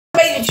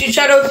YouTube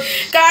channel.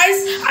 Guys,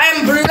 I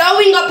am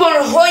blowing up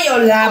on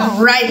Hoyo Lab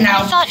right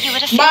now.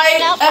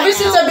 Ever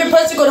since I've been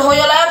posting on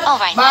Hoyo Lab,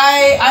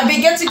 I've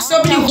been getting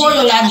so many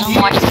Hoyo Lab views,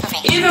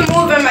 even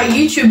more than my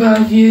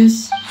YouTuber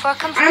views.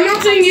 I'm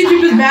not saying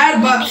YouTube is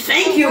bad, but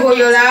thank you,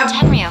 Hoyo Lab.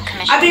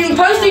 I've been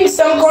posting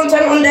some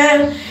content on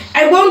there.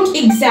 I won't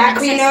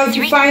exactly know if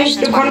you find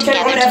the content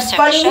on there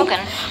funny.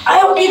 I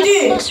hope you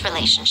do.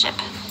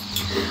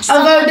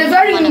 Although they're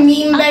very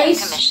meme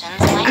based,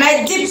 and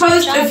I did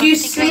post a few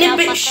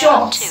snippet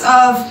shots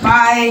of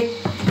my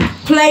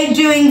play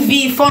doing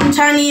the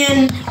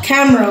Fontanian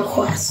camera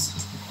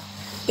quest.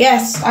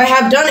 Yes, I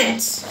have done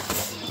it,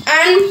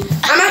 and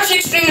I'm actually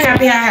extremely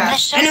happy I have.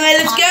 Anyway,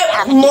 let's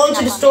get more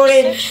into the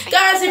story.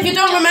 Guys, if you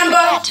don't remember,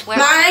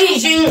 my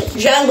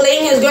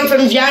Jiangling has gone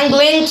from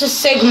Jiangling to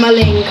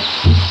Sigmaling.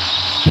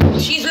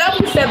 She's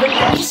level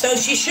 7, so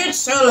she should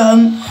solo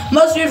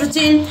most of the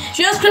team.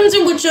 She has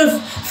Crimson Witch of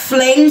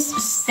Flames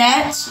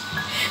set,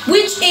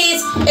 which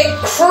is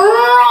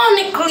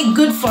chronically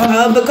good for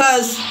her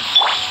because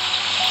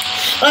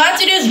all I have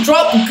to do is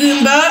drop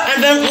Goomba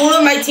and then all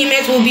of my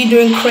teammates will be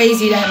doing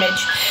crazy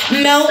damage.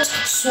 Melt,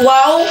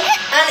 Swell,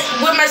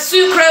 and with my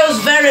Sucrose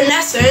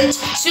Veronescent,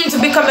 soon to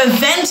become a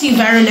Venti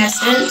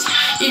Veronescent,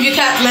 if you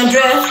catch my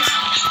drift.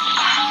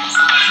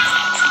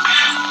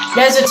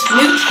 There's a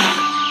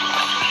Tanuki.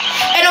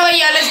 Anyway,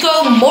 yeah, let's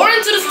go more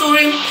into the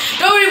story.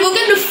 Don't worry, we'll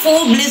get the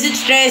full Blizzard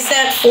Stray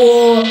set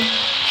for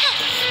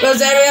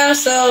Rosaria,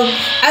 so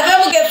I bet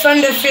we'll get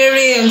Thunder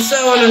Fury and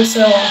so on and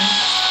so on.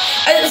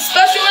 And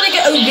especially when I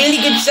get a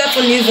really good set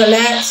for New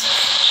Valette.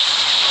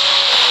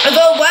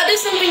 Although, why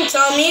does something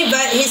tell me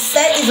that his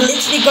set is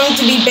literally going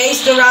to be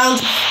based around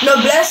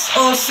Noblesse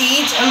or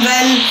Siege and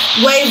then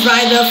Wave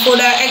Rider for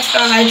their extra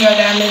Hydro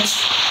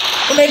damage?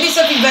 Or maybe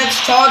something that's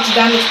charge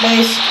damage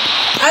based.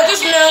 I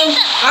just know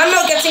I'm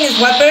not getting his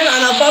weapon, and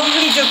I'll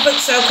probably just put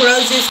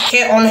Circorose's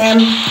kit on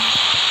him.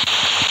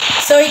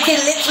 So he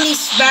can literally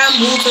spam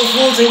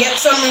waterfalls and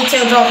get some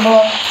retail drop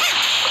ball.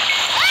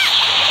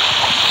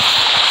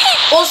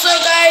 Also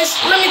guys,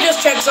 let me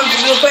just check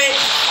something real quick.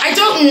 I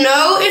don't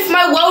know if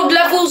my world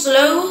level's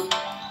low.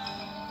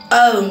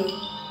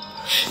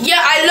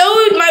 Yeah, I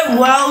lowered my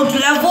world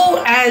level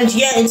and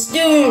yeah, it's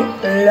still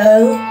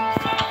low.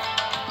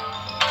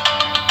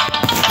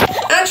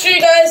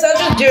 Actually guys, I'll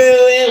just do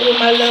it with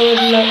my lower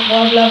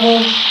world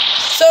level.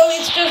 So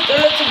it's just a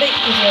little bit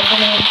easier for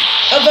me.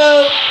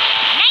 Although,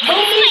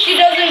 normally she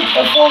doesn't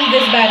perform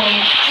this badly.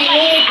 She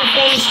normally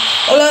performs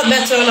a lot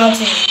better on our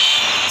team.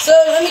 So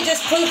let me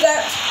just prove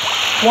that.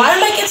 Why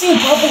am I getting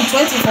bubble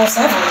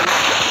 24/7?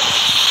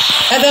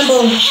 And then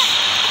boom.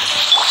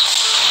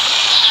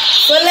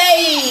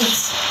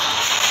 Fillets!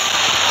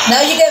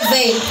 Now you get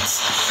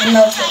vaped and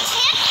melted.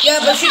 Yeah,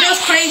 but she does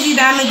crazy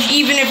damage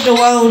even if the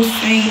world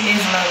thing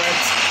is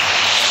lowered.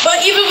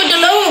 But even with the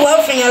lower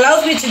world thing, it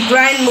allows me to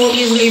grind more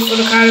easily for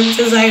the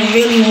characters I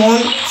really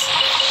want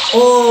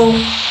or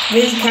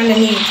really kind of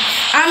need.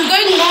 I'm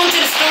going more into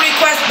the story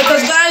quest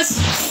because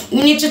guys,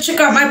 you need to check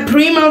out my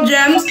Primo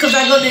gems because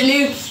I got the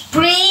new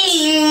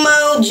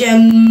Primo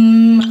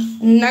gem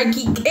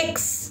Nike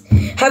kicks.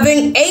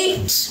 Having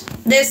 8,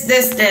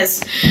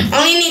 this.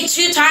 Only need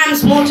 2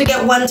 times more to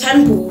get 1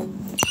 temple.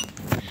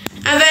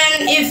 And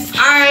then if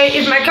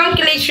my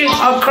calculations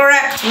are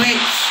correct, which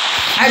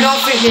I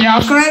don't think they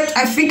are correct,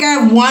 I think I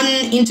have 1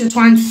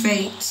 intertwined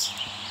fate.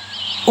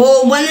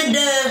 Or one of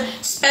the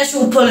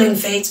special pulling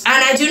fates,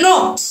 and I do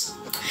not.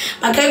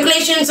 My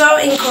calculations are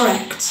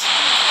incorrect.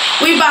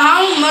 But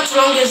how much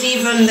longer is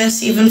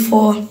this even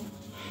for?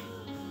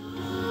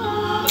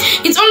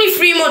 It's only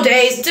 3 more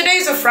days.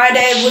 Today's a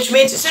Friday, which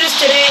means as soon as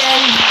today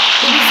ends,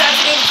 it'll be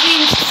Saturday, which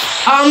means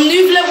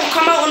New Valette will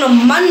come out on a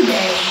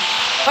Monday.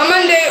 On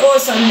Monday or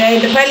Sunday,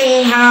 depending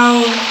on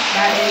how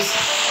that is.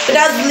 But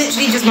that's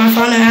literally just my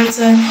final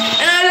answer. And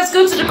now let's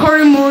go to the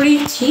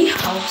Korimori tea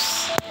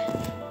house.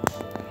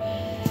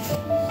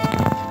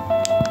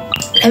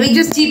 Let me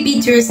just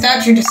TP to a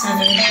statue to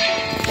 7.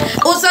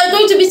 Also, I'm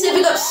going to be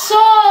saving up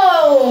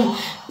so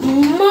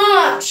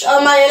much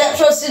of my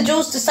electro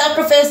sigils to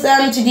sacrifice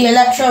them to the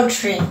electro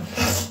tree.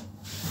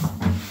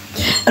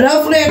 And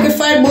hopefully I can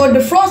find more of the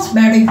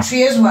frostberry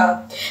tree as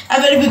well.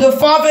 And then if we go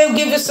farther, it'll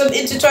give us some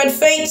intertwined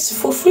fates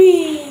for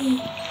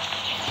free.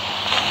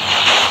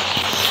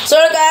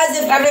 Sorry guys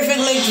if everything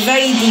looks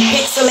very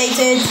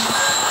depixelated.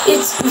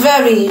 It's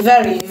very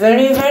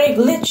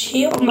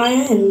glitchy on my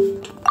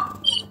end.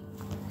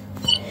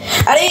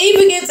 And it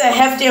even gets a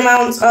hefty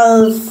amount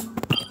of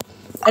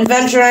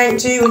adventure rank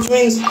too, which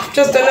means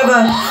just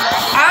another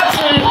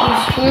absolutely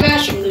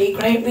smashingly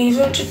great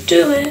reason to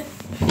do it.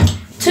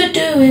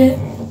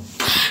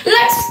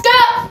 Let's go!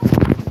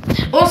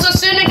 Also,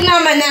 soon I can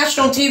have my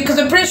national team because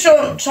I'm pretty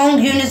sure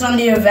Chongyun is on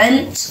the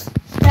event.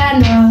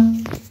 And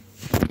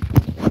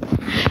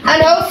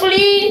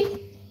hopefully,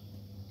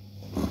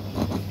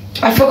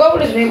 I forgot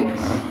what his name was.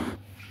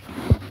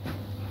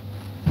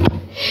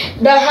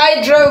 The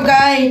Hydro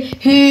guy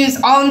whose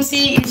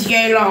auntie is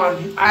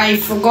Yelan. I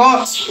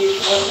forgot what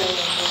their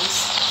name is.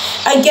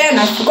 Again,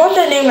 I forgot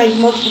their name like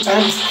multiple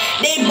times.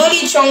 They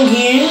bully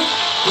Chongyun.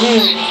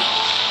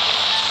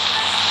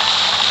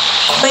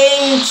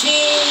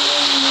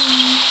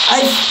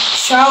 I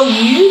shall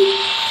you.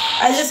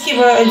 I just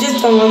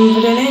don't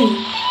remember the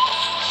name.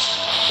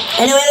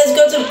 Anyway, let's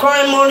go to the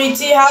crime Morty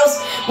tea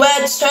house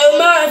where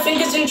Toma, I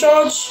think, is in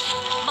charge.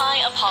 My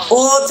apologies.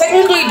 Or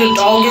technically the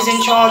dog is in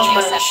charge,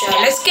 but sure,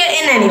 let's get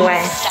in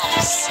anyway.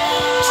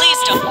 Please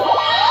don't.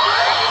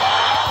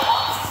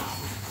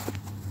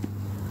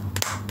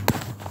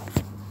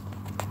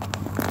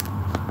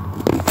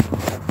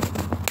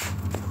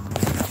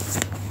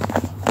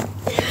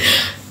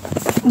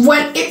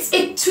 When it's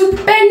to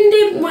bend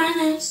it when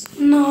it's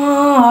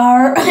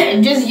not.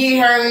 Just you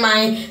hearing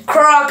my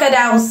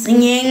crocodile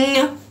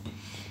singing.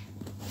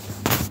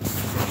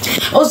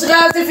 Also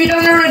guys, if you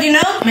don't already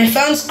know, my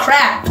phone's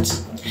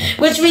cracked.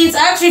 Which means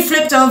I actually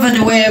flipped over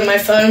the way of my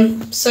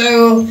phone.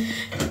 So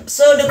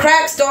the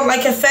cracks don't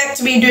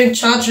affect me doing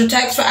charge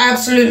attacks for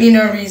absolutely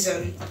no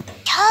reason.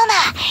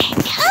 Toma,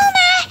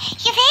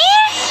 you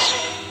there?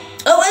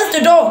 Oh, where's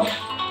the dog?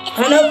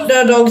 I know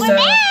the dog's there.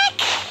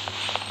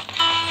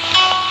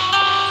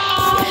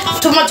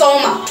 Tomato.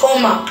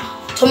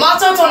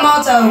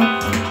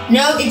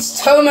 No,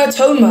 it's Toma.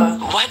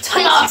 What?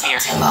 Tomato.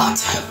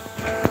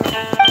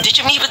 Did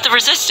you meet with the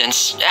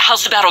resistance?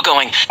 How's the battle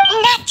going?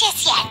 Not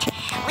just yet.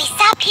 We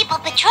saw people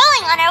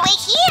patrolling on our way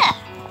here.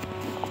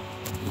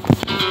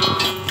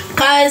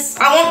 Guys,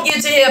 I want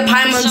you to hear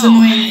Paimon's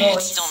annoying voice.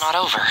 It's still not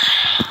over.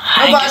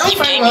 I guess you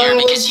came here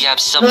because you have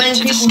something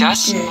to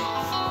discuss.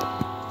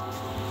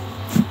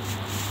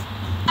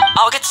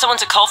 I'll get someone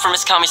to call for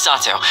Miss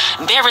Kamisato.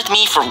 Bear with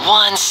me for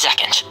 1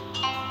 second.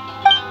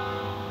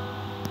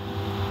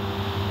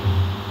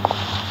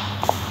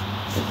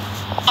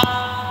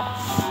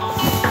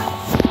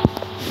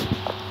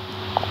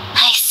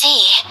 I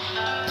see.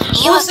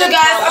 Also,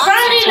 guys,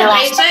 apparently in the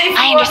beta,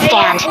 I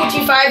understand.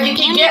 45, you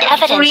can get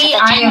evidence free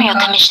of the Tenryou iron.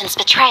 Commission's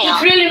betrayal.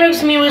 It really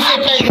makes me wish Let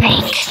me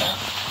think.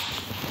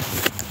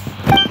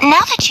 Now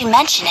that you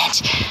mention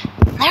it,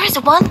 there is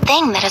one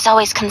thing that has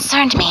always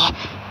concerned me.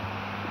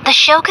 The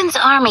Shogun's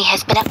army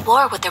has been at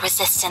war with the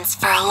resistance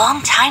for a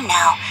long time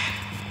now,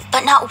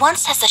 but not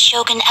once has the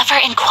Shogun ever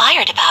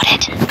inquired about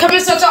it.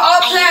 Kamisato, our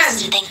I plan.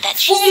 used to think that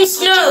she Full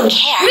simply snow. didn't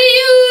care.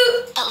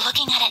 Ryu. But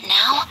looking at it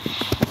now,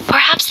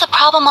 perhaps the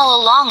problem all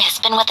along has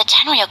been with the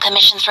Tenryou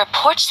Commission's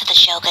reports to the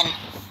Shogun.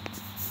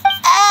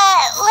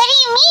 What do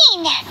you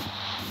mean?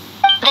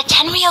 The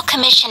Tenryou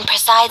Commission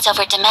presides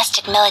over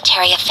domestic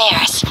military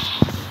affairs.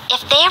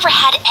 If they ever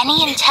had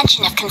any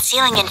intention of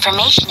concealing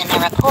information in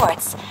their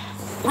reports,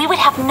 we would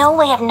have no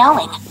way of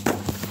knowing.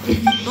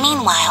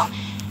 Meanwhile,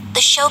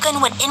 the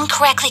Shogun would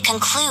incorrectly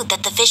conclude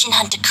that the Vision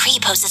Hunt decree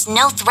poses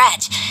no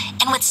threat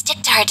and would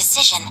stick to her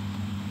decision.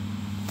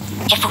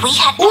 If we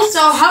had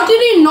Also, how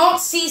did he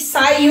not see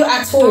Sayu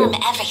at all?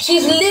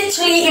 She's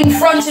literally in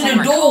front of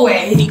the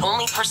doorway. The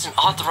only person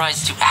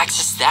authorized to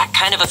access that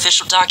kind of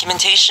official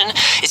documentation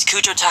is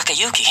Kujo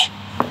Takayuki.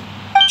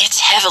 It's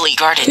heavily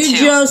guarded too.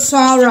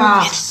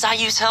 Kujo-sara. With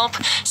Sayu's help,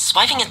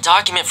 swiping a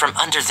document from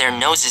under their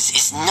noses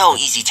is no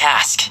easy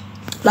task.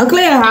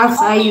 Luckily, I have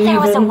only Sayu there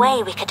was a even.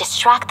 way we could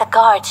distract the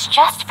guards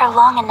just for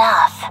long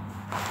enough.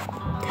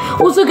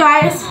 Also,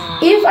 guys,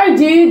 if I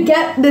do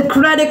get the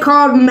credit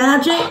card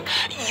magic,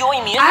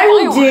 I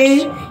will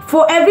do,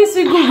 for every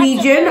single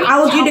region, I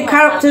will do the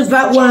characters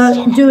that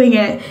were doing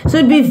it. So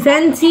it'd be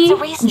Venti,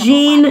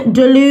 Jean,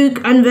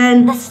 Deluxe, and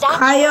then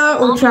Kaya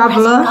or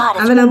Traveler,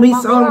 and then it'll be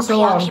so on and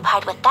so on.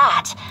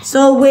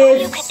 So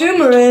with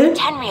Sumeru,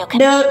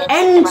 the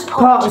end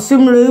part of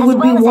Sumeru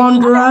would be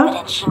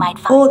Wanderer,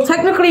 or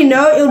technically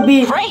no, it would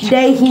be Feels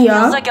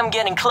Dehia, like I'm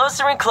getting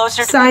closer and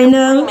closer to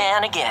Sino, free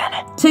man again.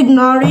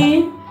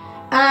 Tignari,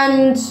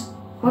 and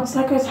what's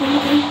that guy's name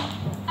again?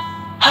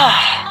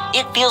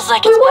 It feels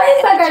like Wait, it's what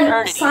is been that an guy?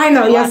 eternity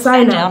Sino, since yeah, I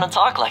sat down Sino. and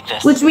talk like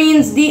this. Which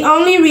means the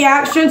only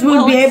reactions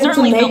we'll be it able to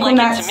certainly make felt on like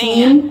that it to me.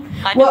 scene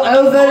I've were been looking forward to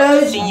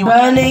overload, seeing you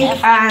again burning,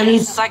 every day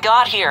and since I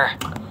got here.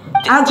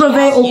 This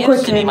aggravate or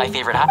used to be quicken. my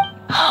favorite.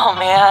 Oh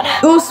man.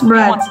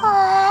 Spread.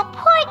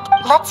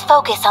 Let's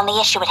focus on the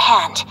issue at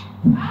hand.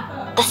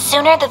 The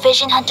sooner the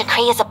Vision Hunt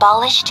decree is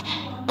abolished,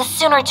 the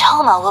sooner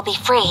Toma will be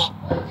free.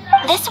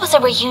 This was a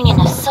reunion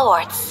of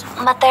sorts,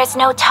 but there's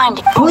no time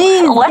to...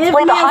 Please, Let's give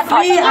play the me hot a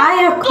free button.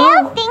 Ayako.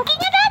 Still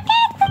thinking about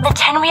that? The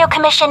Tenryou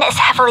Commission is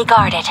heavily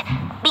guarded.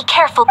 Be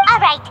careful.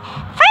 Alright,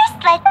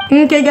 first let's...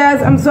 Okay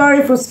guys, I'm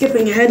sorry for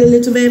skipping ahead a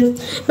little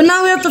bit. But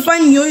now we have to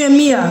find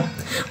Yoyamiya,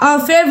 our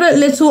favorite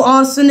little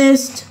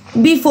arsonist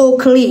before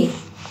Klee.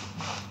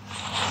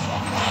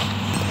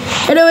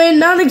 Anyway,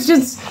 now it's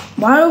just...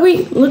 Why are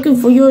we looking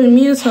for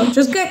Yoyamiya's help?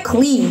 Just get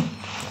Klee.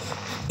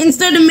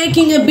 Instead of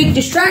making a big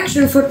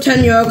distraction for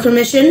Tenryou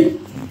Commission,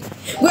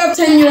 we have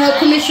Tenryou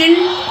Commission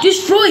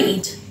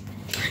destroyed.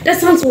 That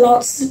sounds a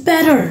lot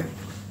better.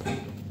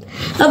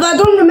 But I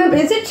don't remember,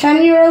 is it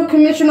Tenryou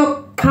Commission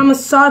or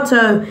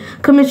Kamisato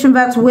Commission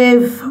that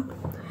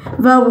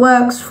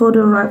works for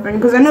the right thing?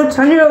 Because I know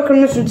Tenryou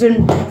Commission's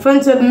in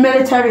front of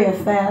military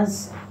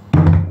affairs.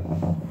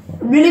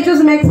 It really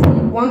just makes me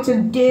want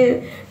to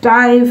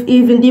dive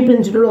even deeper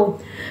into the law.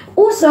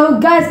 Also,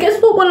 guys,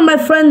 guess what one of my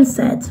friends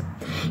said?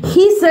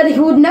 He said he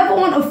would never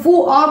want a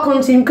full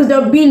Archon team because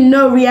there would be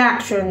no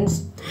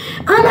reactions.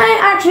 And I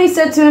actually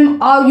said to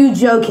him, are you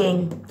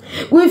joking?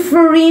 With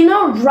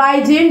Farina,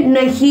 Raiden,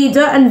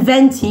 Nahida, and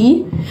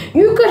Venti,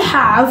 you could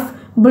have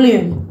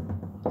Bloom.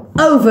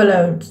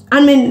 Overload.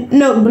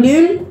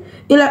 Bloom,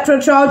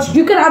 Electrocharge.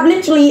 You could have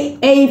literally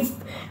a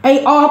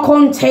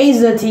Archon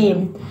Taser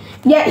team.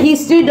 Yet he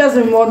still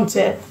doesn't want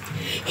it.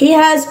 He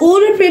has all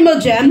the Primo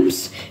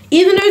Gems.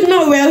 Even though it's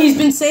not real, he's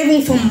been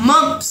saving for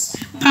months.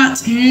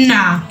 But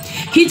nah.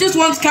 He just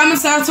wants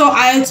Kamisato,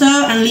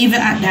 Ayato, and leave it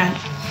at that.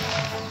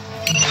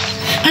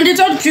 And to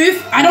tell the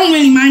truth, I don't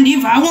really mind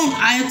either. I want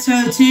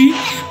Ayato too.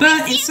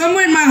 But it's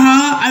somewhere in my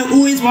heart, I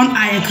always want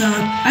Ayako.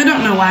 I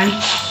don't know why.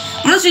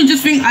 Honestly, I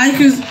just think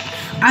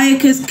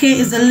Ayaka's kit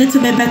is a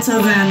little bit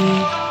better than...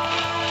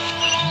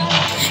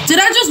 Did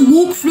I just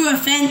walk through a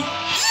fence?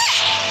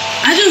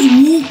 I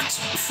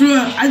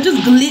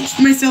just glitched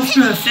myself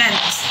through a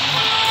fence.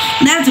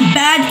 That's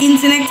bad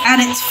internet at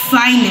its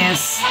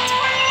finest.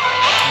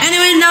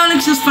 Anyway, now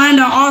let's just find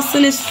our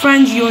arsonist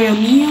friend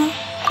Yoyomiya.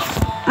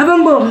 And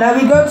then boom, now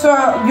we go to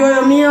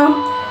Yoyomiya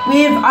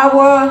with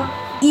our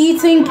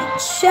eating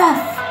chef.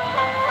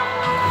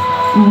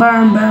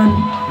 Burn.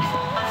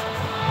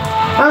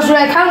 Actually,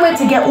 I can't wait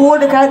to get all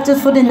the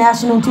characters for the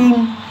national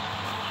team.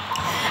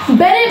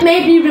 Bennett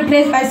may be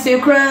replaced by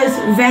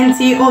Sucrose,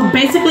 Venti, or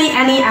basically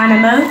any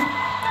anime.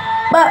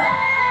 But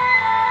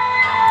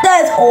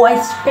there's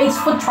always space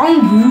for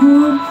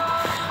Chongyu.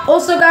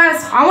 Also,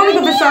 guys, I want to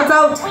give a shout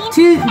out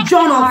to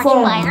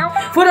Jonathan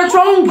for the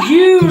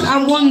Chongyu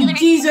and one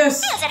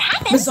Jesus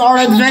Bizarre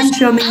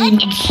Adventure meme.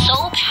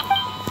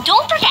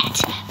 Don't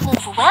forget,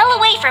 move well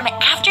away from it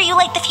after you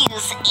light the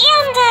fuse,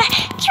 and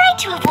try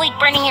to avoid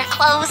burning your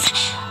clothes.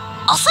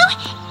 Also,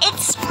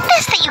 it's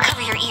best that you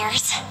cover your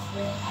ears.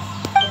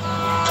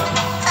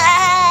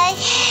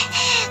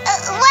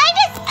 Why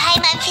does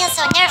Paimon feel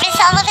so nervous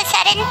all of a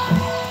sudden?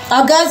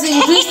 Guys,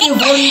 increase the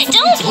volume.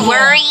 Don't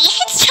worry,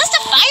 it's just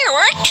a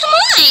firework. Come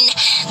on,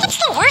 what's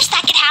the worst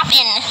that could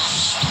happen?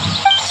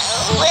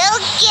 We'll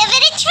give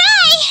it a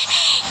try.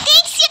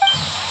 Thanks.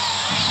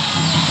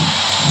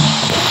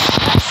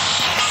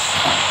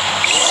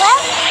 Well,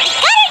 we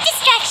got our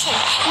distraction.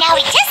 Now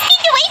we just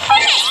need to wait for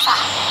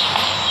nightfall.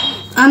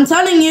 I'm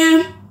telling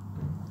you,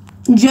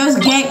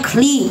 just get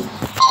clean.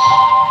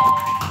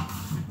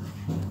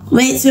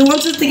 Wait, so he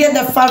wants us to get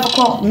the 5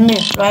 o'clock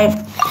myth, right?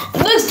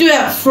 Let's do it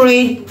at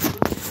 3.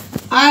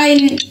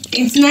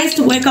 It's nice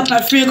to wake up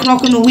at 3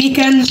 o'clock on the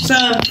weekend, so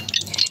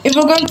if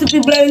we're going to be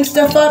blowing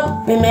stuff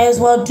up, we may as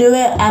well do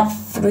it at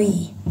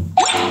 3.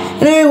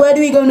 Anyway, where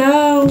do we go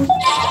now?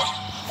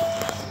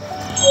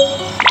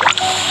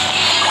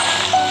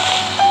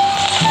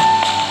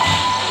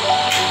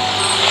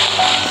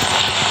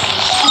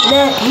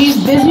 He's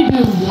busy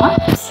doing what?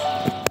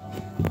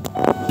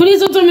 Please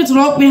don't tell me to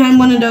lock behind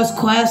one of those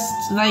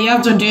quests that you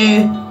have to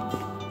do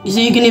so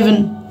you can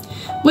even...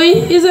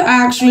 Wait, is it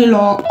actually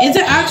locked? Is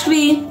it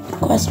actually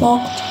quest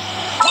locked?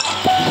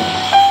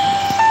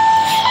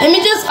 Let me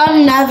just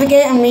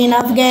unnavigate and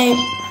re-navigate.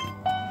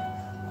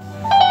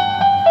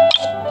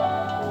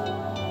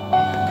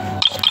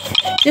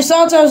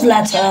 Chisato's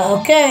letter.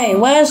 Okay,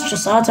 where's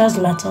Chisato's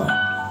letter?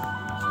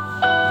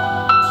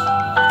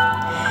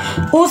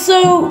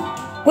 Also,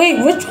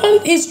 wait, which one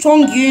is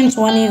Chongyun's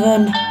one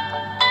even?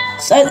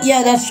 So,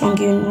 yeah, that's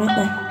Chongyun right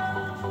there.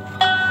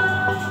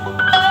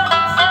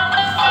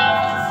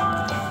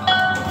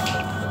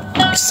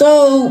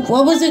 So,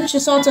 what was it?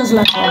 Chisato's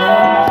letter,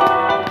 right?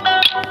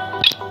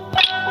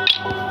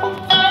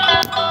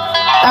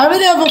 I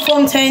already have a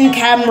Fontaine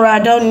camera. I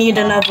don't need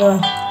another.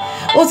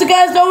 Also,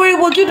 guys, don't worry.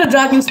 We'll do the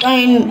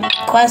Dragonstein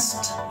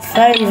quest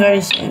very,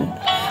 very soon.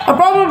 I'll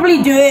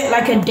probably do it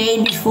like a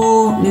day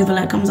before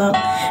Nouvelle comes out.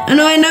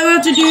 And I know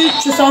how to do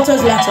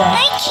Chisato's letter.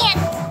 I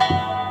can't.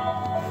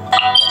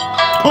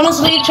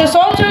 Honestly,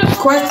 Chisato's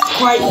quest is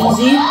quite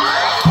easy.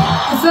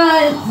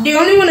 The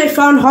only one I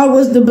found hard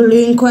was the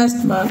balloon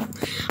quest, but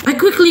I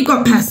quickly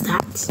got past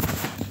that.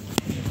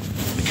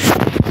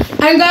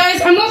 And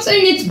guys, I'm not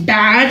saying it's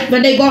bad,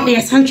 but they got the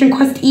Ascension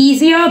quest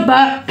easier,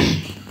 but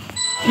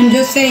I'm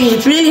just saying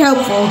it's really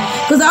helpful.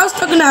 Because I was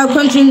stuck in that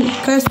Ascension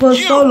quest for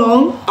so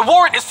long. The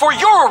warrant is for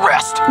your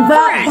arrest.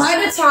 But by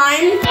the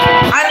time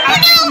I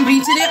actually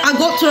completed it, I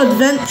got to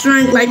adventure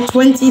rank like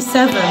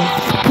 27.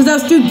 Because I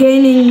was still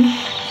gaining...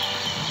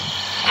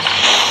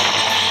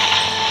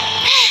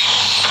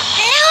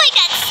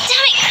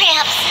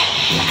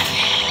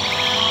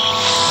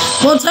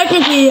 Well,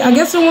 technically, I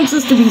guess it wants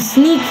us to be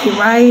sneaky,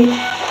 right?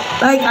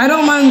 Like, I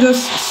don't mind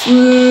just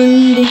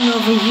sliding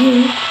over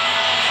here.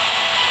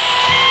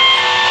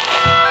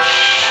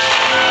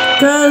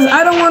 Because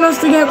I don't want us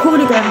to get caught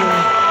again.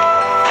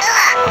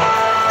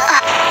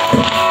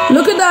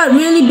 Look at that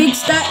really big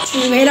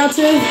statue made out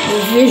of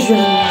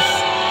visions.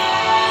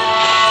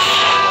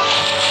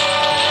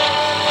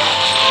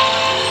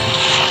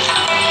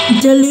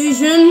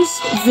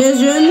 Delusions,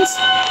 visions.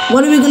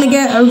 What are we gonna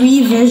get? A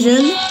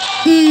revision?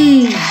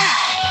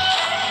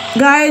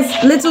 Guys,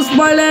 little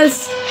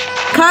spoilers.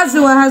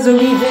 Kazuha has a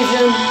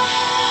revision.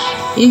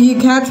 If you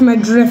catch my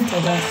drift, I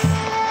guess.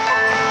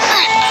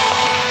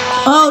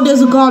 Oh,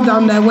 there's a guard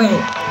down there. Wait.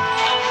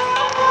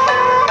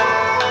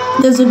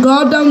 There's a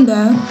guard down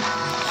there.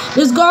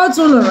 There's guards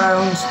all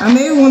around. I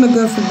may want to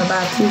go from the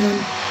back even.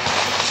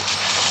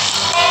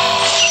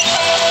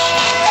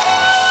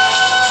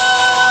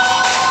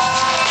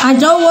 I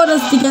don't want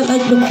us to get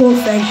like the cool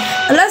thing.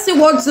 Unless it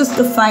wants us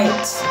to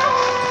fight.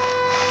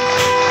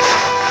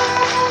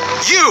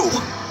 You!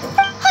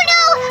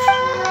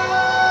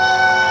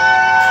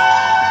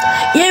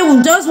 Yeah,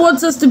 it just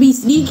wants us to be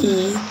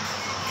sneaky.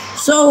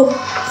 So,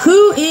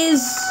 who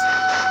is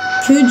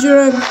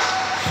Kudra?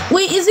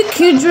 Wait, is it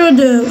Kudra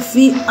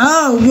the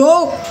Oh,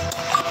 yo.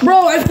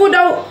 Bro, I put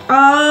out.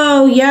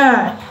 Oh,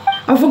 yeah.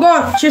 I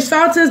forgot.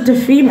 Chisata's the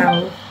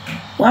female.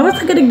 Why was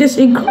I getting this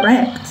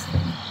incorrect?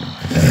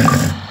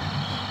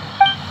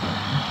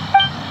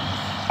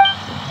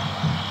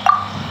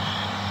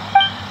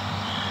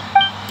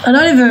 I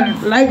don't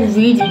even like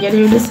reading it.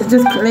 This is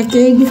just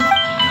clicking.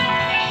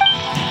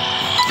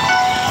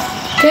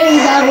 Okay,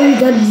 now we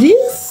got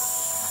this.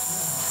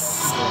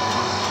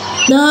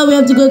 Now we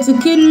have to go to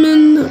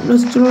Kinman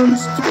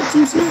restaurants to get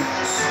some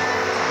snacks.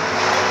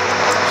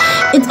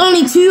 It's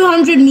only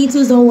 200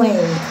 meters away.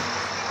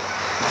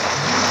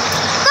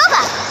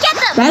 Goomba, get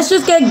them! Let's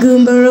just get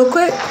Goomba real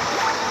quick.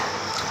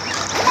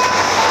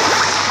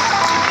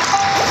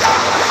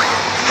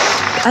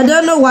 I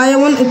don't know why I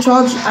want a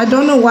charge. I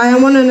don't know why I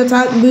want an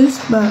attack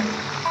boost, but.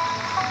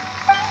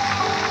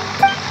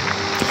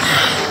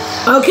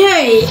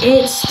 Okay,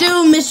 it's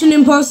still Mission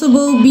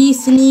Impossible, be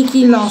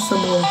sneaky,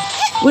 lossable.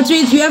 Which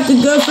means we have to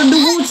go from the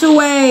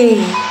waterway.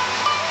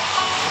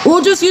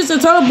 We'll just use the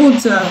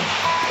teleporter.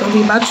 It'll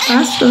be much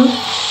faster.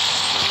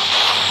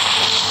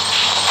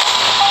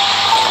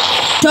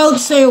 Don't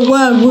say a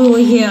word, we were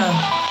here.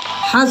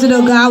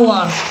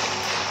 Hazunogawa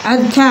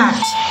and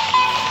Cat.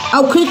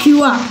 I'll cook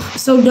you up,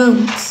 so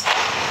don't.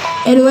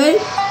 Anyway.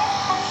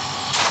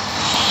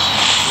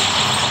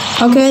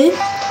 Okay.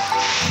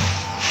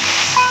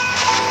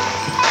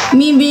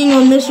 Me being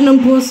on Mission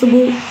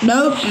Impossible.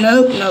 Nope.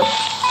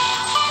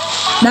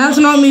 That's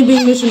not me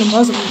being Mission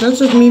Impossible. That's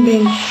just me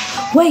being...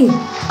 Wait,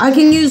 I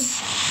can use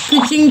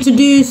Kuching to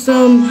do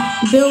some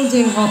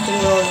building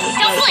hopping.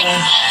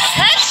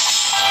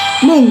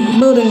 Boom,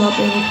 building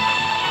hopping.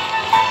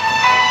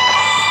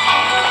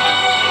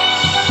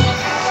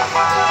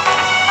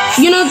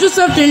 You know, just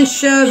have to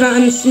ensure that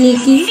I'm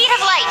sneaky. Speed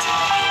of light.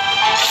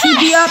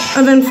 CP up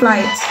and then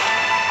flight.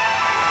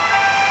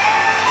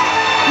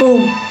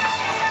 Boom.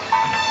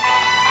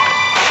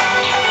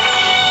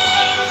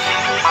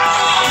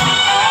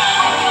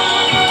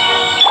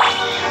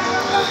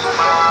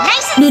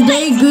 The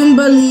day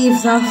Goomba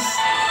leaves us.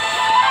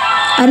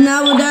 And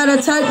now with that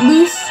attack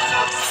boost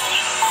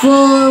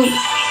for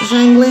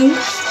Zhangling,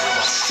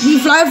 we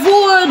fly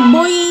forward,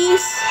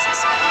 boys.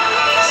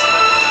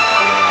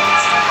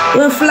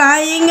 We're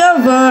flying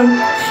over.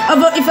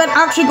 If I'd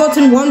actually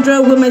gotten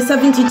Wanderer with my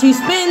 72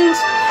 spins,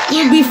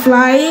 we'd be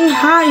flying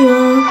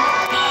higher.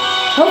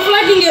 Hopefully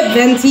I can get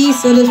Venti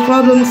so this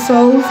problem's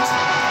solved.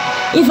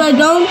 If I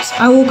don't,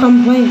 I will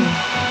complain.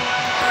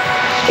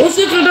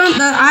 Also, if I don't,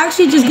 that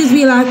actually just gives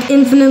me like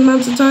infinite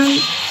amounts of time.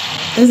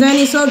 Is there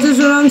any soldiers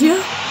around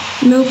here?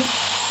 Nope.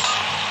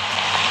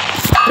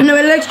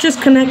 Anyway, let's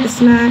just connect the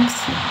snacks.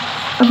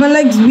 If my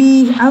legs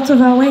be out of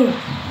our way,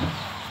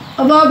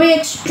 I'll be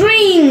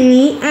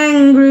extremely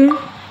angry.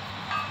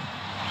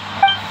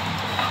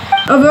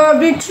 I'll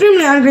be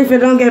extremely angry if I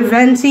don't get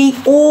Venti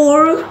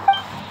or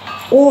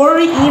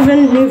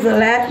even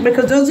Nouvellette,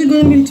 because those are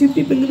going to be the two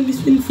people going to be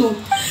sinful.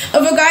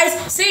 Okay, guys,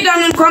 say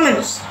down in the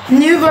comments,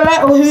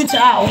 Nouvellette or Hu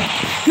Tao.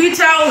 Hu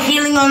Tao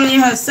healing only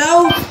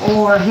herself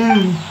or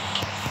him.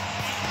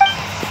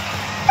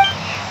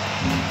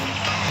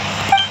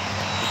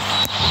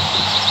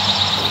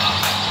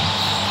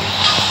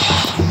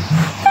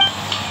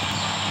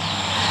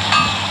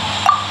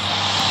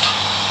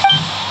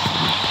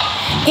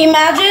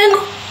 Imagine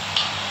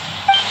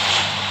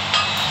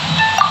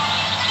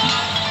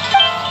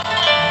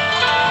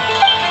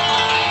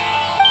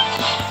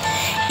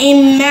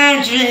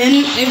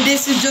if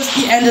this is just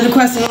the end of the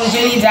quest and it was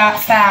really that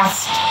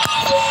fast.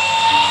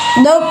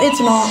 Nope, it's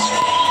not.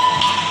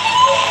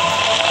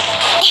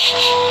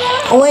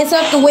 Always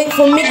have to wait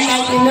for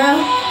midnight, you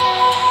know?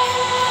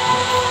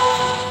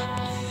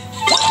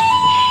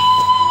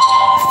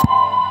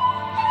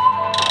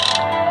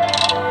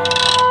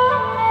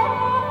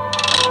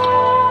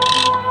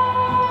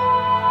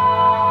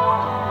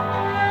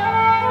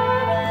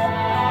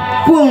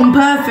 Boom,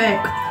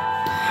 perfect.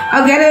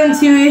 I'll get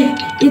into it.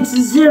 It's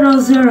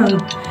 00,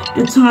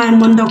 the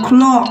time when the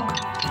clock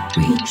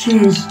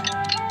reaches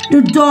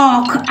the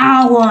dark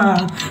hour.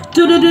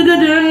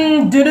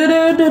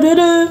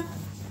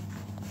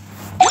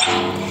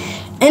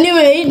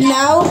 Anyway,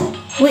 now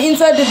we're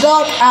inside the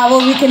dark hour.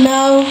 We can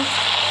now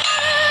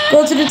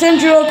go to the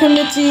Tenjiro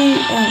Committee.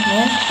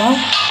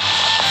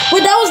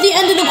 Wait, that was the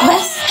end of the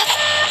quest?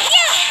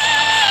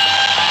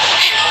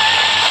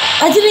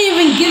 I didn't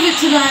even give it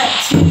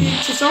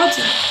to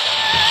Santa.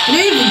 They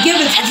didn't even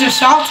give it to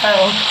Chisato.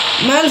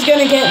 Man's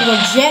gonna get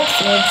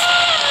rejected.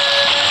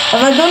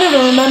 If I don't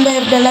even remember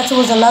if the letter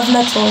was a love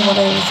letter or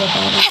whatever it was.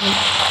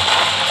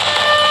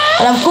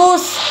 And of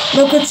course,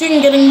 no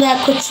Kuching getting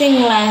that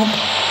Kuching lag.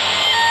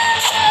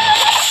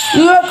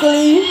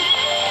 Luckily,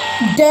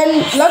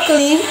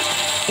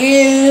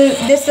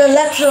 this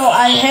electro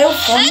I hail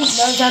from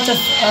knows how to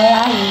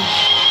fly.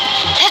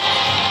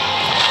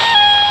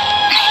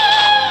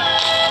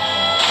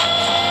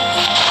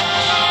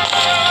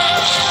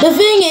 The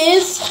thing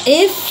is,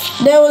 if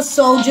there were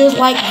soldiers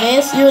like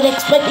this, you would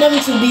expect them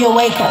to be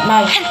awake at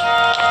night.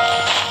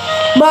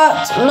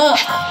 But look,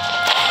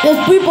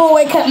 there's people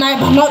awake at night,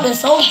 but not the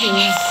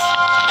soldiers.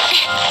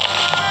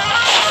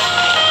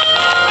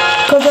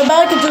 Because the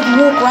man could just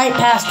walk right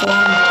past one.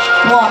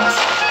 Watch.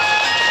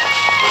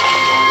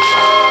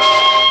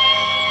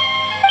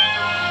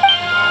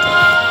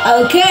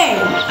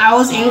 Okay, I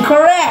was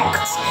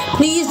incorrect.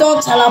 Please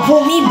don't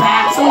teleport me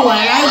back to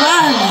where I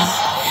was.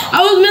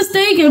 I was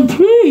mistaken,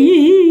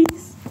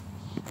 please.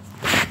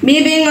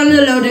 Me being on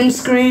the loading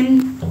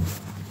screen.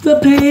 The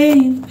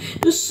pain,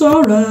 the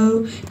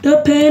sorrow,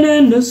 the pain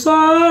and the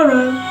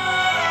sorrow.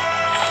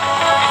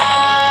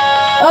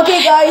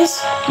 Okay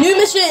guys, new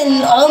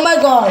mission. Oh my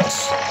god.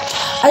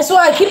 I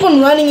swear I keep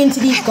on running into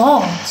these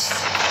guards.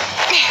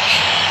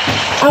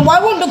 And why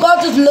won't the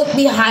guard just look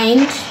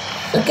behind?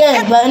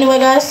 Okay, but anyway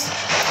guys,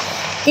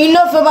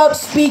 enough about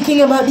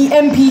speaking about the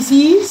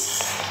NPCs.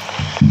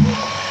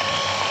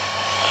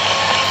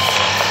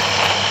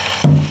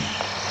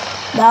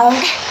 Now,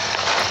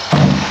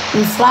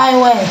 we fly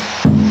away.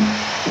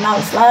 Now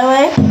we fly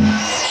away.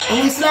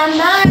 And we slam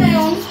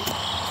down.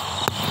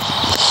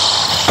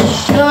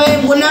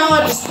 Anyway, we're now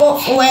at the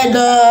spot where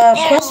the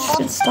quest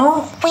should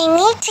start. We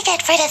need to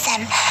get rid of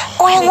them,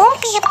 or I won't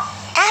be able.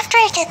 After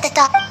I get the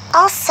dog.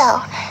 Also,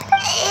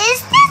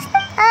 is this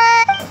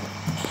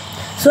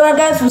So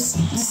guys, we're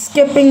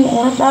skipping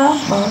order.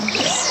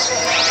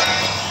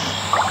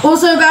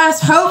 Also guys,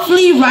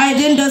 hopefully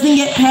Raiden doesn't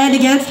get paired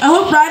against. I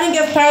hope Raiden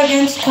gets paired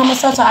against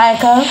Kamasato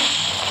Ayato.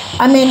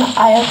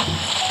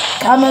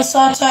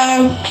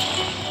 Kamasato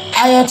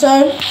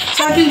Ayato.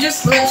 So I can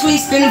just literally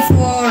spin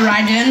for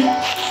Raiden.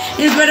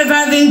 Instead of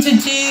having to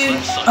do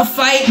a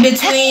fight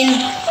between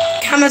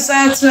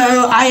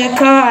Kamasato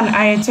Ayaka and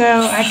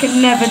Ayato. I could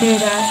never do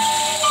that.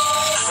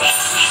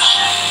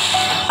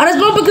 And it's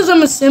not because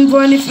I'm a simp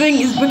or anything,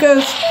 it's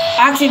because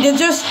actually they're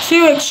just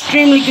two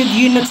extremely good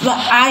units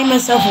that I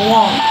myself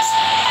want.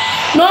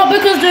 Not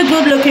because they're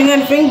good looking or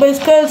anything, but it's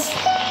because,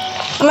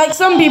 like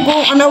some people,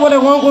 I know what I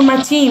want with my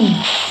team.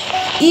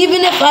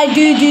 Even if I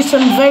do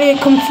some very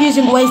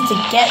confusing ways to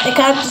get the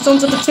characters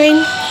onto the team,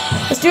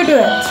 I still do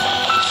it.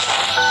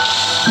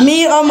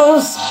 Me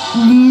almost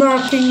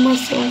murking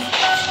myself.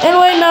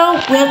 Anyway, now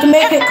we have to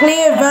make it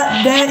clear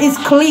that there is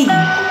Klee,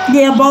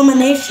 the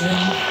abomination.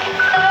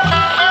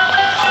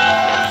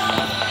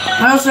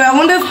 Also, I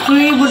wonder if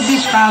Klee would be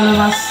proud of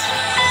us.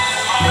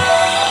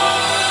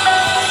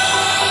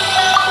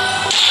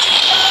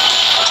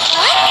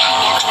 What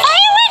kind of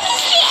fireworks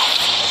is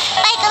this?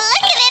 By the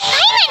look of it,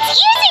 Paimon's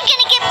ears are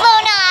gonna get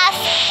blown off.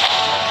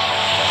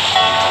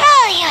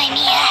 Oh,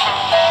 Yoimiya,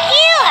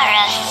 you are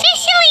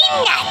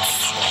officially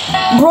nuts.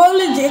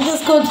 Bro legit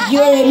just called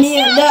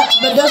Yoimiya nuts,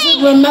 but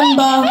doesn't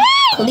remember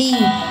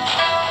Klee.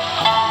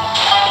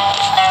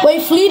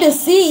 Wait, flee the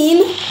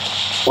scene?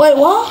 Wait,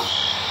 what?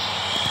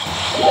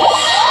 I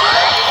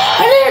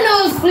didn't know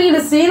it was flee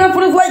the scene. I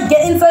thought it was like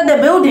get inside the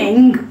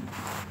building.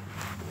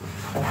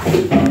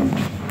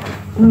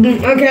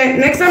 Okay,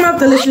 next time I have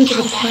to listen to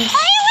the point.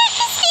 Fireworks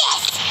is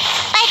this?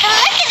 By the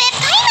look of it,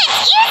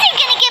 Paimon's ears are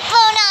gonna get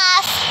blown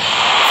off.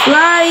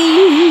 Fly.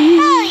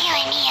 Oh,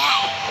 Yoimiya,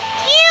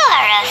 you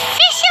are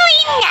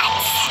officially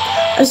nuts.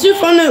 I still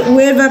found it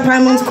weird that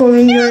Paimon's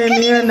calling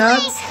Yoimiya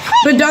nuts,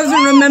 but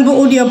doesn't remember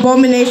all the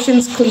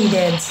abominations Klee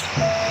did.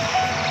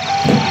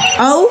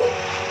 Oh?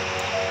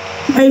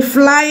 My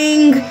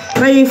flight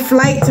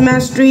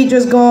mastery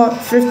just got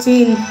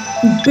 15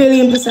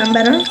 billion%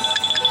 better.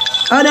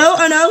 Oh no,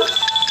 oh no.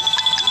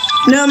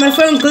 No, my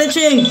phone's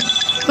glitching.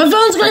 My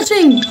phone's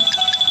glitching.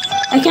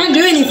 I can't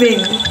do anything.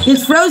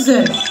 It's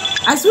frozen.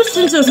 I switched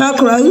into Hulk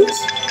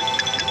Rose.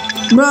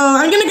 Bro,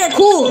 I'm gonna get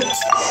caught.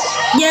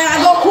 Yeah, I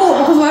got caught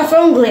because my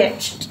phone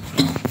glitched.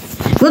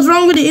 What's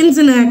wrong with the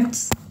internet?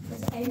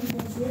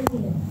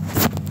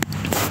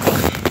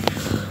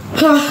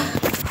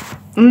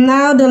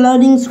 Now the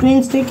loading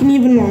screen's taking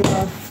even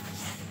longer.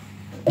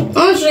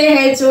 Honestly, I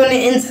hate it when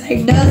the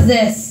internet does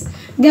this.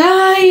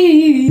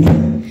 Guys!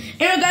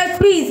 Anyway guys,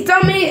 please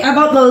tell me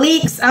about the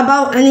leaks,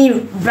 about any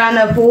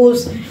random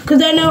pulls.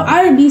 Because I know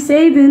I would be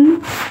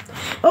saving.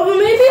 Or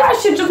maybe I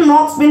should just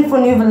not spin for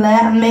Nouvelle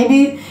and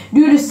maybe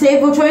do the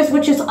safer choice,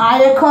 which is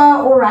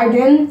Ayaka or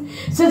Raiden.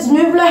 Since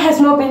Nouvelle has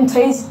not been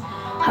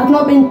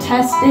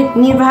tested,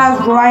 neither has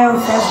Royal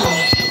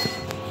Festival.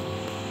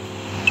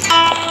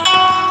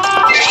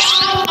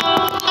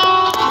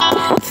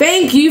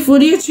 Thank you for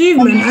the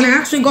achievement, and I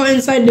actually got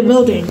inside the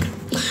building.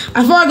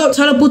 I thought I got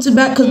teleported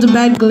back because the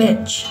bad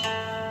glitch.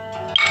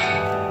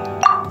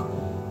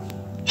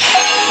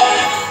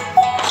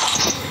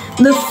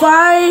 The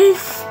 5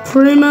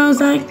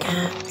 primos I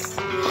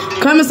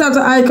get. Come out to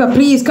Aika,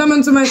 please. Come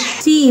onto my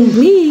team,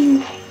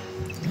 please.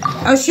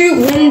 I'll shoot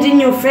wind in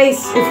your face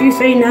if you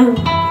say no.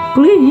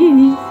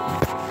 Please.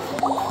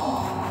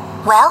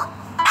 Well,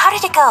 how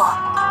did it go?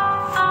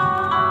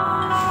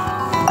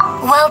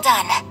 Well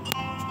done.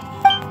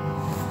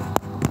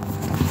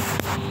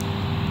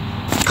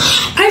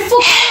 I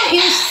forgot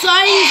your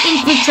science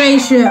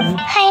infiltration.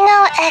 I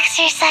know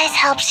exercise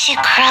helps you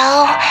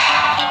grow,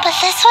 but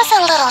this was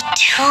a little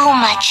too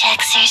much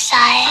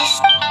exercise.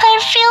 I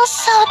feel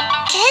so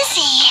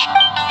dizzy.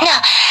 No,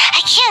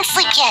 I can't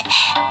sleep yet.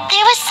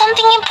 There was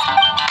something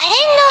important. I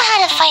didn't know how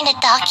to find a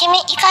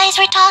document you guys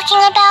were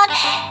talking about,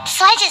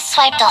 so I just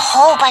swiped a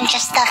whole bunch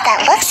of stuff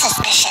that looks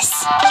suspicious.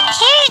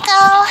 Here you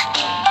go.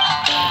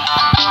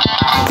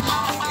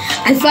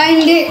 I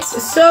find it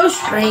so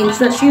strange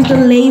that she's the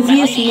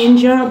laziest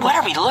ninja. What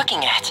are we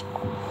looking at?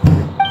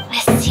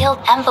 This sealed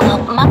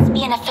envelope must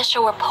be an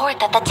official report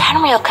that the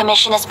Tenryou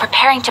Commission is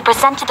preparing to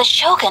present to the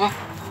Shogun.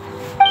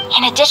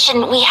 In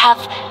addition, we have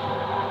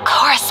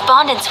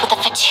correspondence with the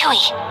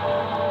Fatui.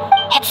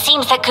 It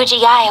seems that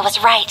Kujiyaya was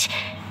right.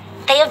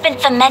 They have been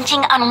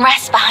fomenting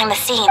unrest behind the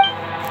scene.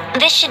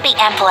 This should be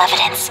ample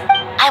evidence.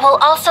 I will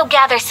also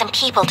gather some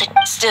people to...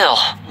 Still.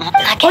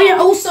 Oh yeah,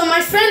 also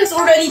my friend's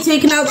already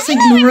taken out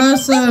Signora,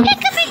 so...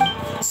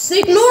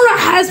 Signora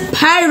has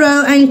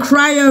pyro and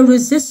cryo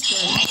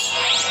resistance.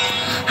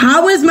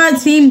 How is my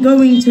team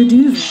going to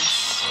do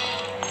this?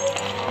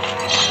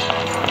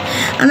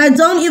 And I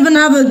don't even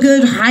have a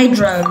good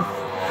hydro.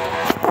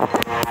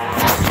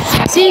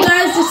 See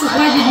guys, this is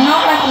why I did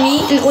not like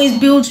me and always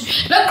build.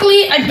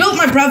 Luckily, I built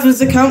my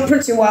brother's account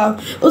pretty well.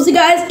 Also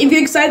guys, if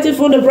you're excited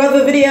for the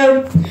brother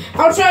video,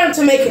 I'll try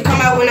to make it come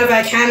out whenever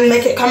I can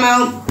make it come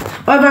out.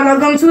 Whether I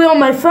log onto it on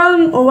my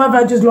phone or whether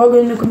I just log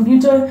in the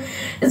computer.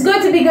 It's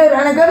going to be good,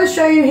 and I'm going to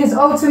show you his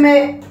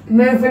ultimate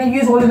move when you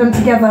use all of them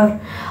together.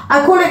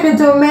 I call it the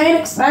domain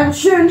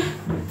expansion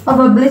of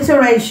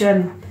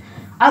obliteration.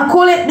 I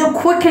call it the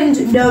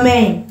quickened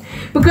domain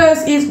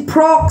because it's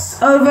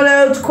procs,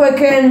 overload,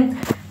 quicken,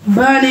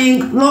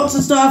 burning, lots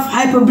of stuff,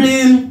 hyper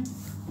bloom,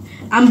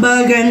 and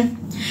burgen.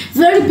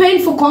 Very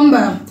painful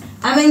combo.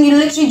 And then you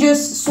literally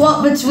just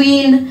swap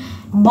between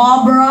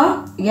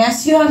Barbara,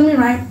 yes you heard me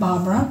right,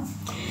 Barbara,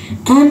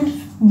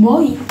 and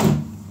Boy.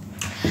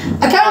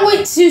 I can't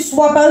wait to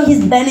swap out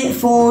his Bennett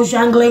for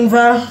Zhangling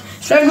though.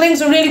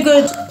 Zhangling's a really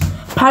good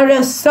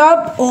pyro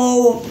sub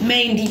or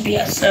main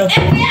DPS, so. I'm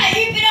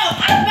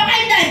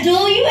behind that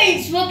door, you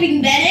ain't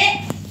swapping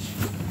Bennett.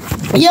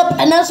 Yep,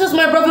 and that's just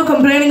my brother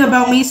complaining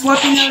about me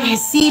swapping out his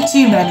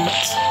C2 Bennett.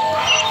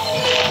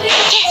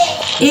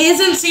 It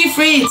isn't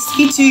C3, it's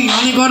C2. You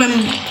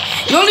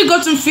only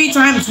got him 3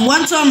 times.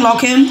 1 to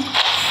unlock him,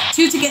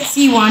 2 to get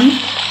C1,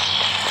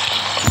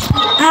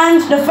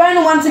 and the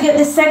final one to get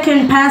the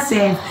second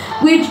passive,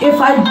 which if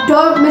I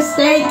don't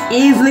mistake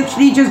is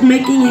literally just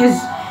making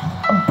his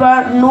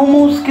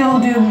normal skill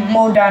do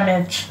more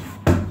damage.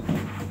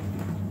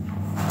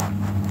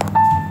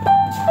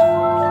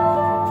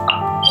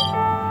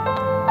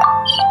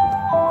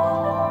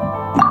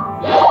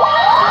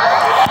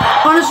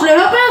 Honestly, I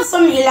hope I have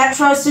some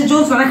electro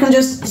sigils that I can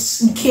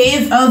just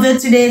give over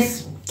to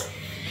this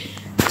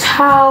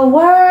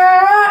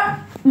tower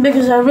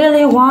because I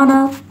really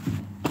wanna.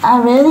 I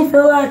really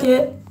feel like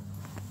it.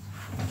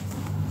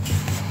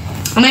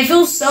 And I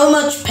feel so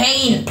much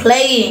pain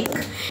playing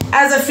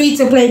as a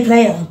free-to-play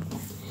player.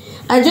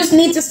 I just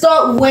need to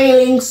start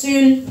whaling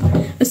soon.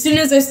 As soon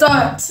as I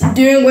start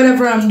doing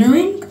whatever I'm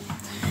doing,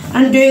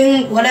 and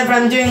doing whatever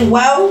I'm doing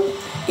well,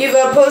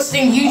 either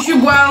posting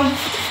YouTube well,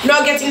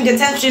 not getting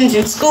detentions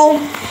in school,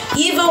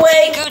 either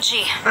way,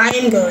 Gucci, I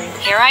am going.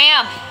 here I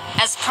am,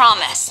 as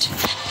promised.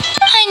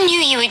 I knew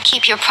you would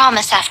keep your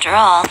promise after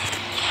all.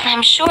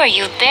 I'm sure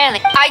you've barely...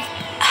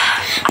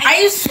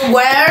 I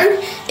swear,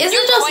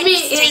 isn't just me,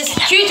 it's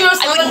Chujo's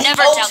I would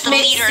never doubt the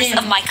leaders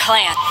of my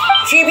clan.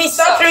 She be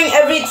suffering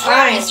every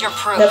time. Where is your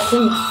proof? The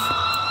proof.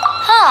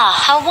 Ah,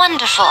 how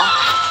wonderful.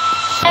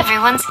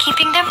 Everyone's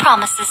keeping their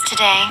promises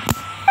today.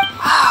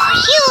 Oh,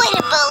 you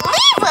wouldn't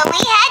believe what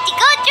we had to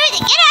go through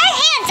to get our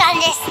hands on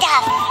this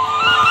stuff.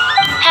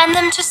 Hand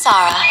them to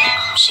Sarah.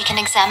 She can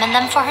examine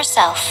them for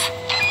herself.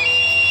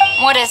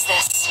 What is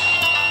this?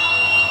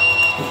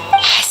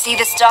 I see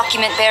this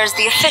document bears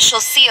the official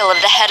seal of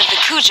the head of the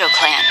Kujo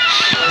clan,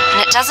 and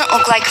it doesn't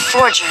look like a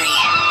forgery.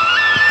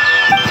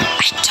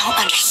 I don't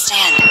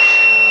understand.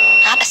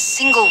 Not a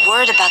single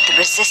word about the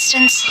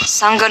resistance,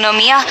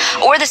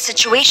 Sangonomiya, or the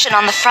situation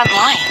on the front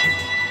line.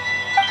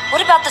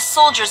 What about the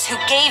soldiers who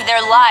gave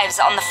their lives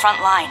on the front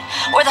line,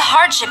 or the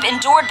hardship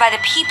endured by the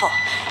people?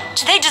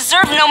 Do they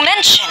deserve no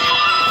mention?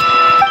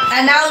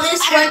 And now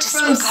this went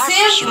from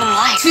Sim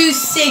to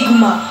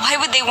Sigma. Why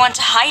would they want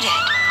to hide it?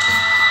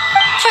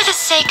 For the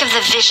sake of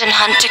the Vision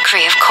Hunt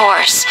decree, of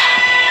course.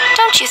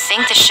 Don't you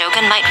think the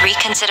Shogun might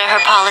reconsider her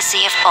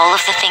policy if all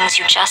of the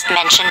things you just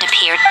mentioned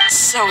appeared?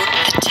 So,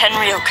 the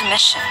Tenryou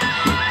Commission,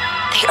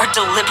 they are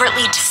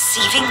deliberately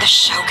deceiving the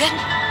Shogun?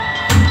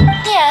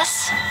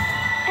 Yes.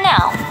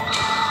 Now,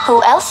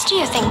 Who else do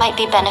you think might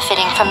be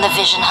benefiting from the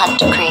Vision Hunt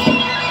decree?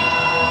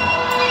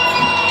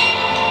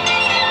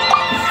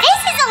 This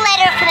is a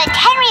letter from the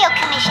Tenryo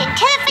Commission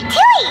to the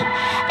Fatui.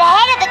 The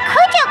head of the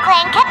Kujo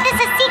clan kept this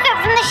a secret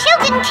from the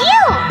Shogun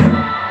too.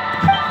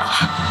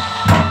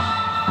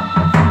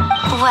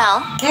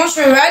 Well,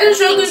 Raiden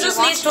Shogun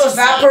just needs to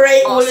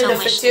evaporate all of the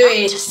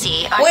Fatui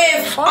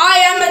with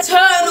I am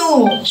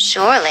eternal.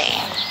 Surely,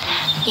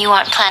 you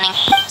aren't planning.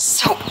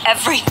 So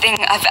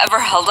everything I've ever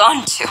held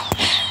on to,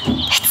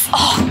 it's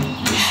all...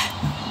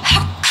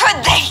 How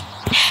could they?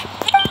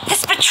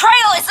 This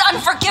betrayal is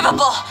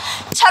unforgivable.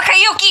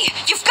 Takayuki,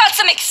 you've got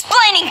some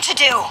explaining to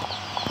do.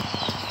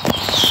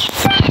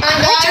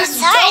 Guys,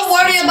 don't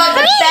worry about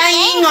the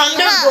banging on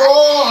the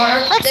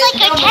door. Looks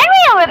like a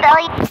Tenryo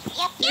rebellion.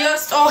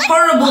 Just a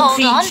horrible Hold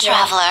creature. on,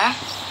 Traveler.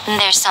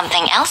 There's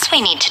something else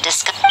we need to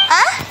discuss.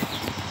 Huh?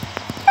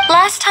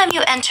 Last time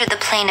you entered the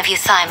plane of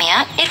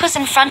Euthymia, it was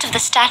in front of the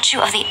statue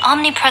of the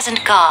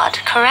omnipresent god,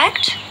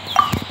 correct?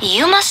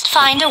 You must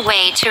find a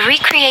way to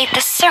recreate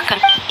the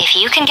circum. If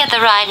you can get the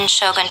Raiden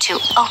Shogun to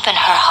open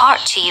her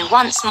heart to you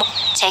once more,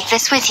 take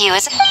this with you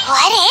as a...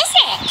 What is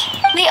it?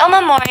 The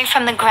omamori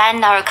from the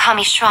Grand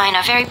Narukami Shrine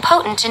are very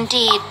potent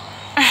indeed.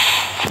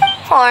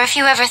 Or if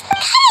you ever... Cut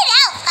it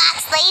out,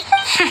 Foxley.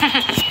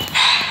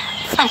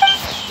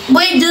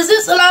 Wait, does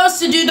this allow us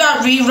to do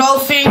that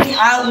reroll thing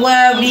out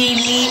where we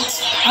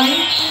meet?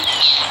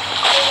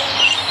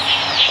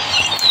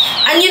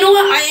 And you know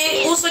what?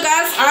 I also,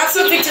 guys, I have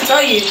something to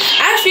tell you.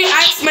 I actually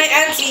asked my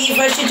auntie if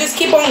I should just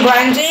keep on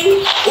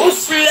grinding or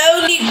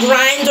slowly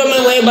grind on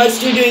my way by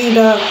still doing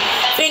the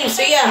thing.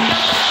 So yeah,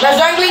 my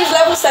jungling's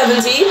level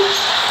 70.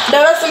 The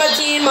rest of my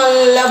team are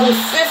level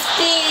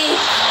 50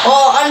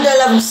 or under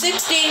level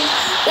 60.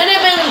 Then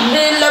I've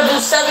been level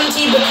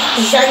 70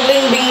 because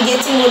jungling been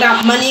getting all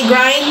that money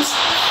grinds.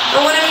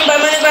 And what I mean by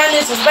money grind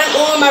is I spent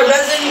all of my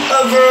resin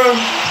over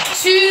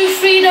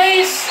 2-3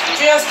 days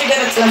just to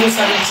get it to level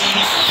 17.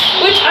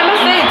 Which I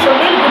must say, it's a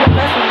really good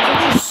investment.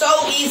 It's so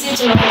easy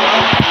to level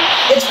up.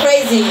 It's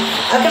crazy.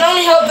 I can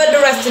only help but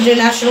the rest of the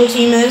national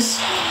teamers.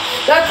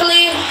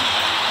 Luckily,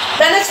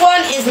 the next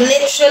one is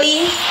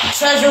literally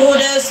treasure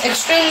hoarders.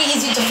 Extremely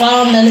easy to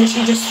farm. They're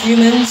literally just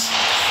humans.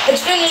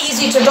 Extremely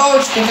easy to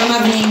dodge because I'm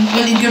having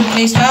really good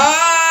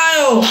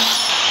playstyle.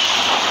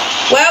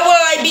 Where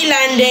will I be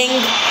landing?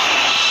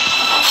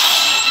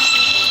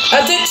 I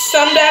took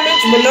some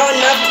damage, but not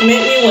enough to make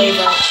me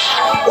waver.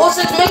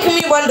 Also, it's making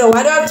me wonder,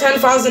 why do I have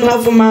 10,000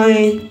 health on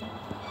my...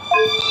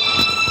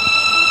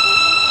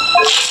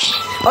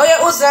 Oh yeah,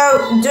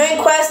 also, doing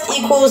quest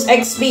equals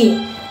XP.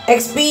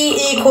 XP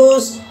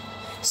equals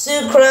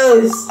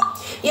sucrose.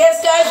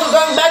 Yes, guys, we're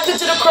going back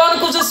into the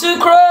Chronicles of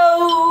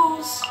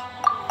Sucrose.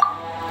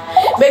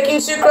 Making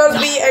Sucrose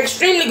be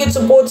extremely good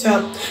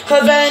supporter.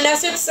 Her very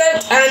asset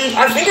set, and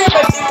I think I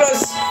have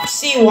Sucrose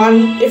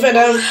C1, if I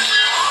don't...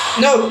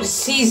 No,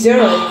 C0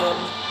 even.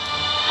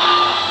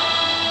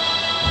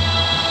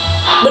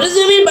 What does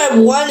it mean by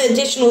one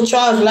additional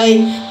charge?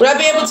 Like, would I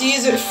be able to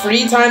use it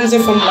 3 times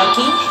if I'm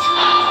lucky?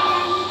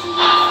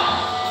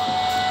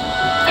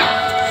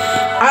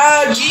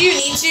 Do you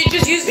need to?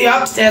 Just use the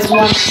upstairs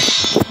one.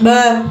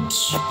 But...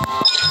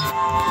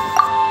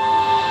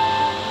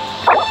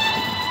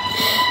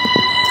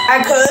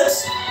 I could.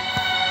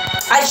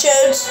 I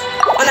should.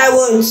 And I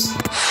won't.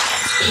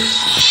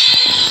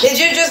 Is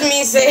it just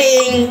me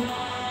saying...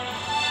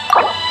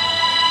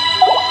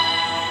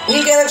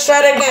 Okay, let's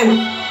try it again.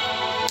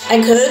 I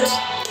could,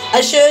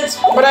 I should,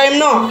 but I am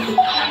not.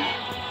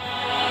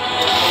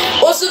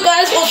 Also,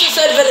 guys, also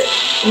said that.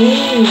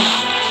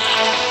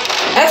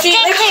 Actually,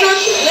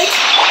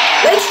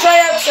 let's try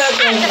out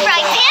circling. The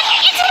frying pan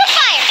into the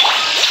fire.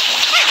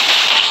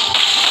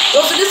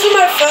 Also, this is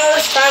my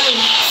first time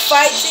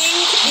fighting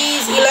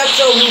these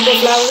electro weaver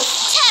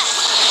flowers.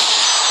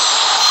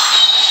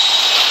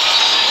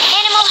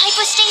 Animal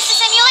hypostasis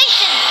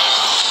emulation.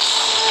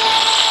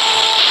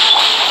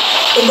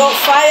 They got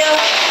fire.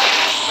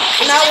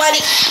 Now when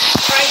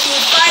fighting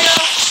fire,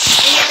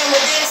 they hit them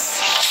with this.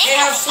 They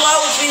have slow,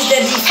 which means their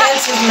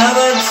defense is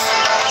lowered.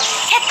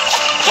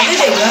 How did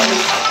they got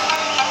me?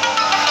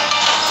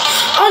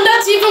 Oh,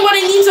 that's even what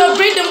I need to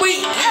upgrade them.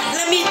 Wait,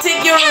 let me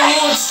take your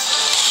rewards.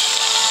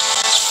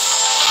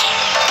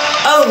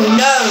 Oh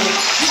no.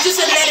 You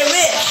just said let it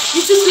rip.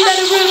 You just let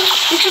it rip.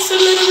 You just said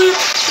let it rip.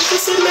 You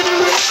just said let it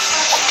rip.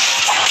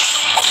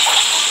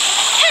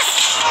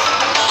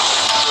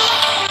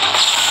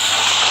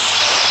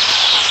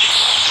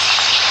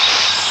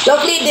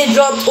 Luckily, they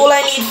dropped all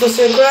I need for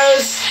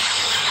Sucrose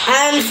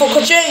and for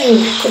Koching.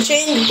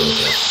 Koching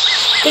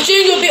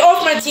will be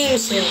off my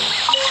team soon.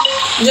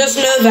 Just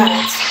know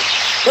that.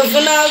 But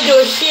for now,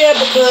 you're here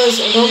because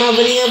I don't have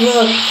any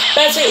other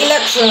better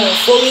Electro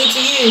for me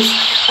to use.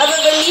 Other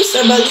than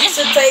Lisa, but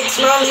Lisa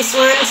takes gnarly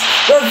slimes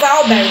with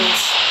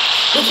Valberries,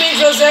 which means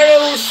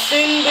Rosario will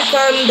soon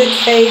become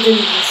decayed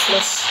and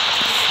useless.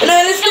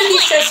 Anyway, let's do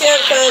these chests here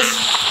because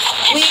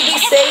we be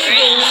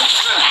saving.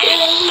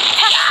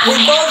 We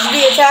dodge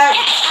the attack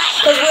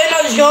because we're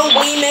not young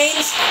Wii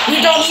mains.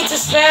 We don't need to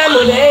spam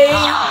all day.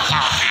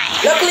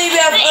 Luckily, we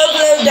have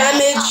overload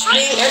damage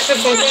being extra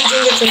from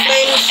quenching with the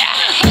flames.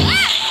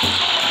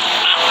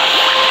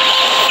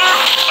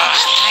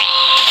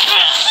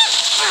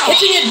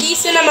 Hitting a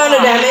decent amount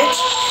of damage.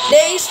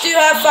 They used to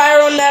have fire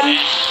on them.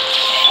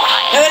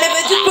 And then if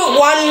I just put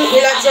one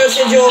electro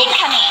sigil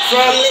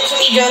from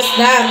literally just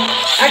that,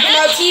 I can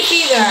now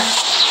TP that.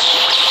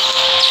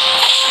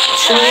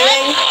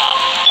 Swing.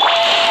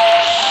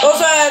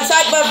 Also,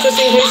 attack buff just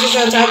increases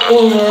her attack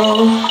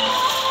overall.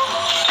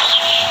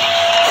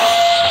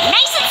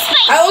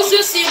 I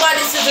also see why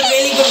this is a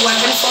really good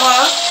weapon for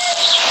her.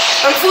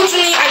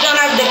 Unfortunately, I don't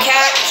have the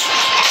catch.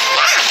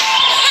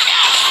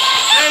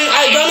 And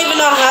I don't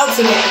even know how to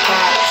get the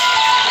catch.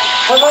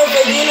 Although if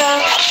I do know,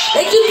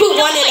 they just put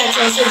one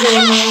electro sigil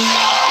in her.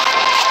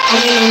 I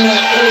mean on the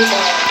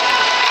Helitrol.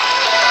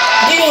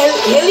 Do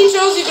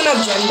Helitrols even have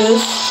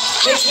genders?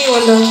 Makes me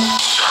wonder.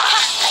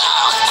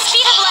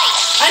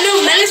 I know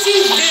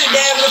menacings do,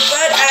 they're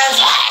referred as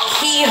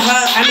he,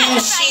 her, I mean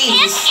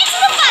she's.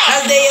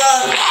 As they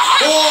are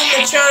all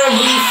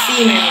maturely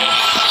female.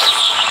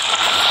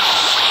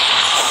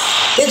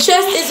 The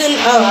chest isn't,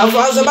 I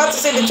was about to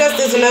say the chest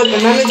isn't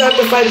open. That means I have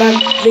to fight that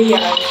big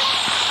guy.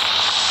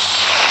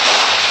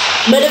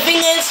 But the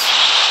thing is,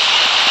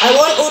 I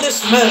want all the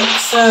smoke,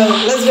 so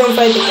let's go and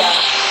fight the guy.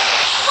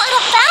 What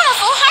a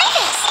bountiful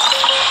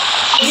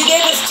harvest! You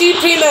gave us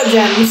 2 primo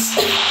gems.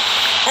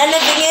 And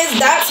the thing is,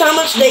 that's how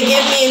much they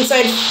give me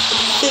inside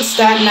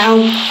stat now.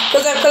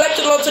 Because I've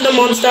collected lots of the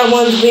monster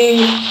ones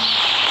being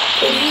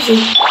pretty easy.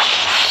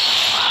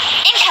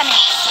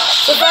 Incoming!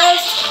 So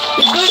first,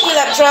 we put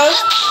Electro.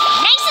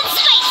 Nice and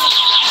spicy!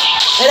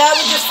 And that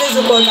was just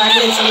physical attack,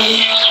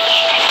 literally.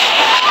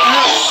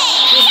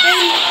 We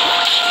spin.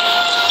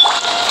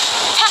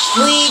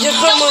 We just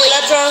put more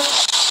Electro.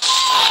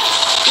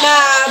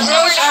 Nah,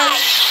 bro,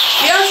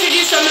 we actually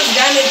do so much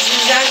damage to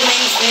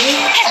Zangming's thing.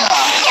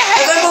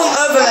 And then boom,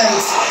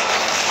 overlays.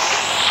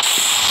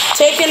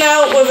 Taken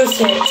out with a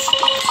 6.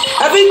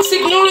 I think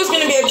Signal is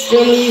going to be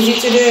extremely easy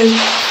to do.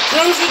 As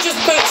long as we just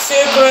put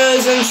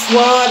Sucras and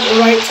Sword at the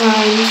right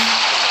times.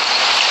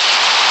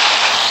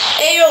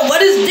 Ayo,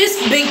 what is this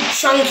big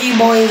chunky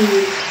boy?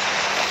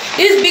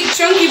 This big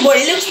chunky boy,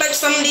 it looks like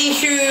somebody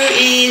who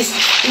is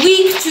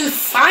weak to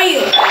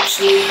fire,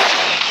 actually.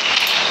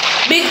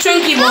 Big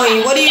chunky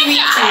boy, what are you weak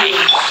to?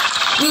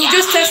 We'll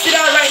just test it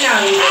out right now.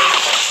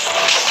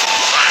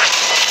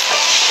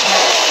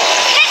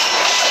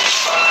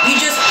 You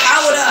just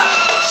powered up.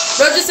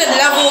 Bro just said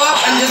level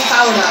up and just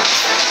powered up.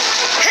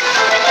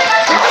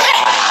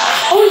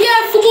 Oh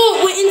yeah, I forgot,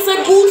 we're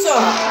inside water.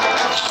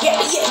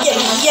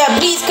 Yeah,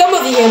 please, come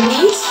over here,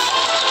 please.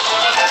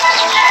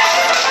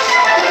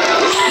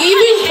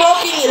 Even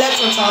popping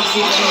electro charge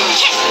you can.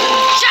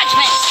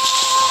 Judgment!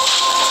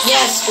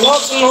 Yes,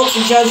 lots and lots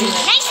of judgment.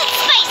 Nice and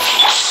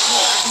spicy!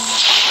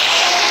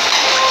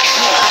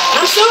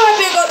 I'm so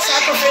happy I got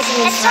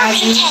sacrificing this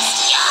Absorption strategy.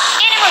 test.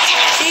 Animal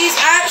test. She's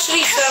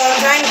actually so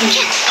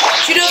tanky.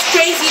 She does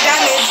crazy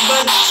damage,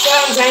 but so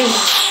tanky.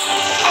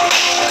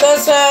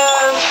 Cause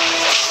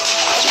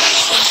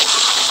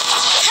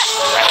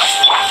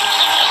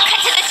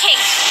Cut to the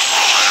chase.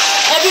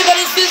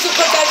 everybody's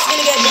physical attack's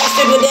gonna get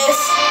boosted with this.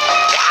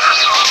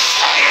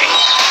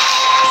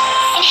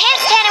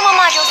 Enhanced animal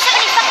module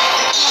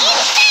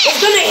 75. It's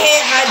gonna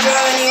hit Hydro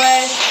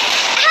anyway.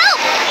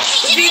 Help!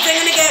 Which means I'm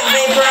gonna get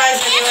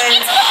vaporized anyway.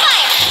 Into the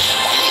fire!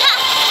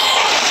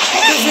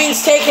 Which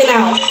means taken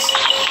out.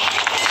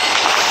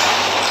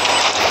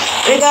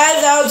 And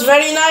guys, that was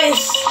very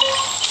nice.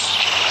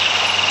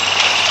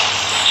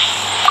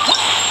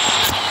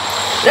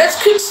 Let's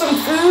cook some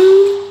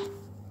food.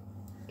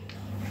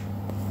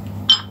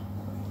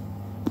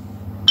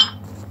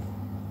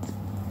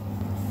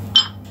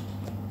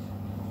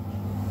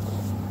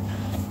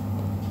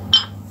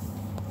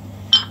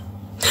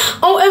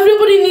 Oh,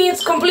 everybody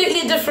needs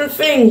completely different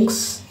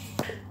things.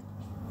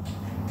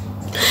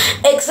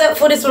 Except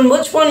for this one.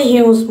 Which one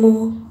heals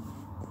more?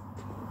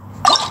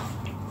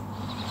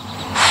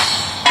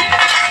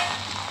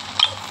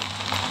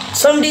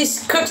 Somebody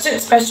cooks it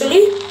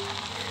specially?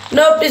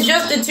 Nope, it's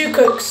just the 2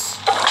 cooks.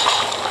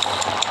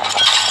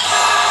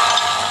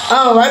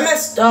 Oh, I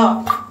messed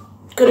up.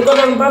 Could have got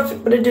on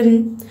perfect, but it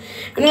didn't.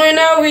 Anyway,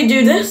 now we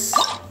do this.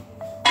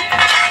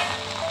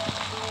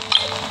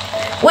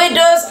 Wait,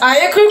 does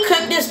Ayako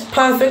cook this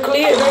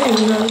perfectly? I don't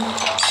even know.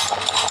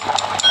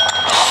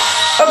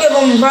 Okay,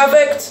 boom,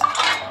 perfect.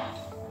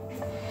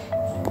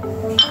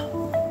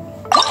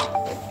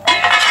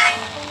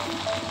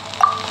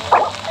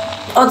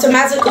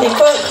 Automatically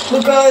cook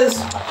because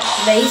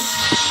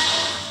base.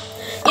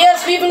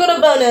 Yes, we even got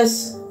a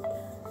bonus.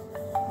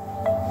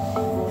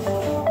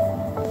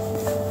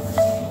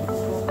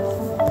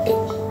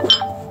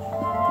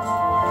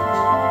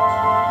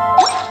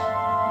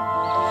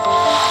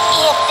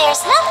 If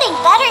there's nothing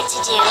better to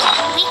do,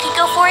 we could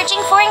go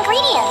foraging for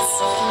ingredients.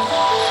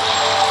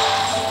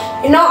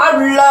 You know,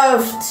 I'd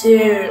love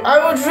to. I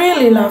would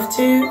really love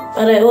to,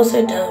 but I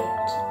also don't.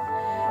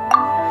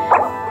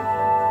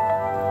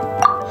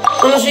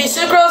 Honestly,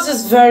 Sucrose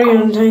is very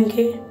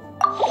untanky.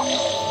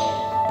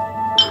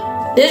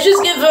 Let's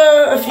just give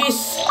her a few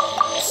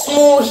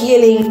small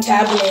healing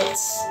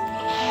tablets.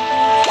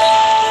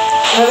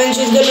 And then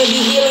she's gonna be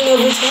healing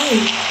over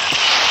time.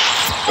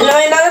 And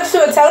now let's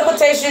do a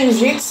teleportation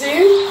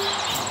jutsu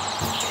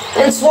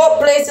and swap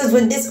places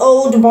with this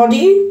old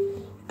body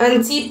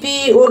and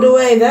TP all the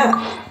way there.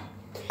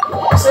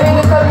 So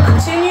we can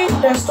continue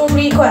the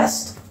story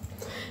quest.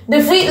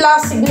 Defeat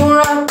last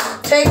Ignora,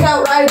 take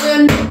out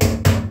Raiden.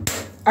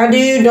 I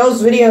do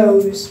those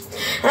videos.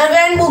 And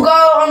then we'll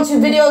go on to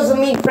videos of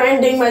me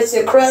grinding my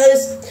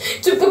secrets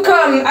to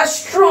become as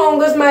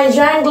strong as my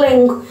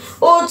jangling,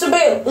 or to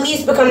at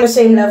least become the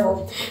same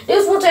level.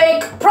 This will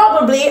take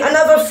probably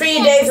another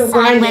 3 days of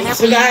grinding.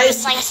 So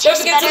guys, don't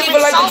forget to leave a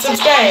like and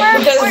subscribe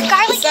because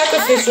the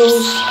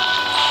sacrificials.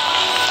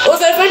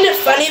 Also, I find it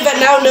funny that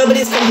now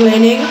nobody's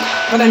complaining,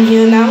 but I'm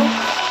here now.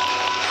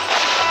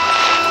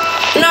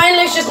 Now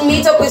let's just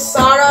meet up with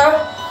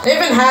Sarah. They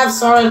even have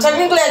Sarah.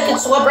 Technically, I could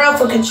swap her out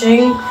for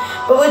Kaching,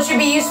 but would she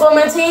be useful on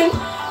my team?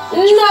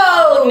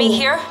 No! Me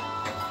here?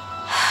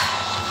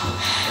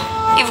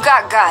 You've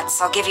got guts,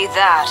 I'll give you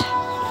that.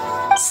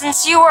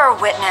 Since you are a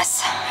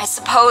witness, I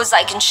suppose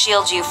I can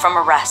shield you from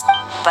arrest.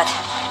 But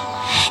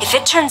if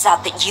it turns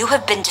out that you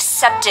have been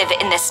deceptive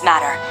in this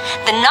matter,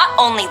 then not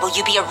only will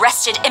you be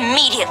arrested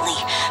immediately,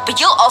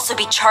 but you'll also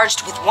be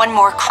charged with one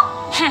more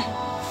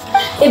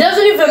It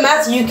doesn't even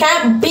matter, you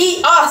can't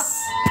beat us!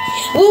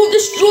 We'll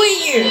destroy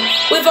you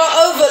with our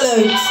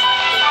overloads!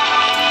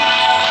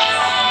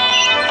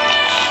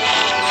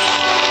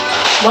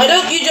 Why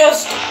don't you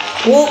just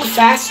walk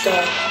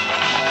faster?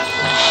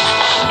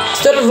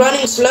 Instead of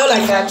running slow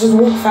like that, just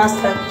walk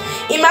faster.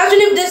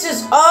 Imagine if this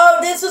is,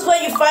 this is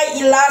where you fight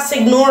your last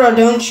Ignora,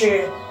 don't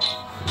you?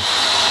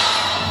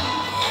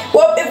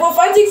 Well, if we're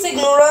fighting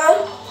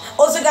Ignora,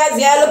 also guys,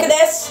 yeah, look at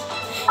this.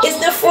 It's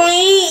the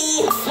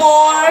free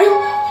for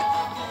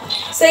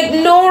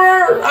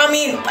Ignora. I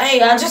mean, hey,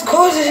 I just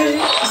called it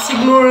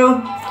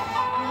Ignora.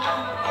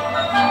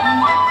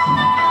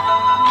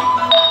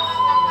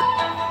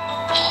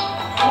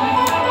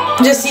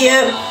 Just see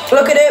it.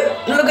 Look at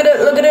it. Look at it.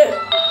 Look at it.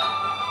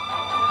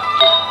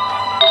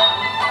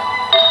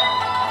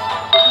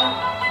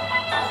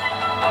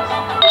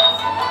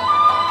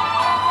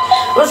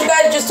 Also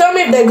guys, just tell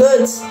me if they're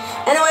good.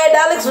 Anyway,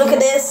 Alex, look at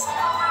this.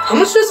 How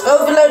much does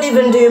Overload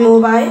even do,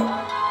 Mobile?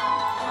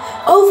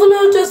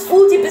 Overload does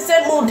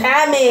 40% more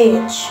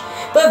damage.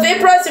 But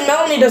Vaporize and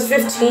Melanie does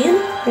 15.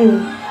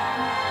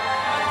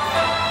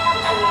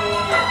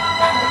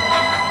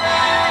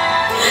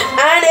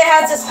 And it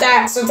has a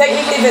stack, so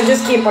technically they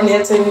just keep on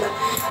hitting.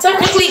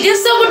 Technically,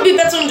 this stuff would be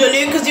better on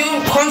Delu because you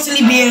will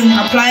constantly be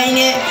applying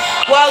it.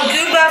 While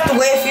Google have to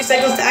wait a few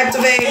seconds to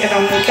activate. I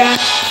don't know, cat.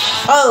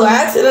 Oh,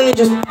 I accidentally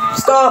just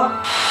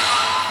stop.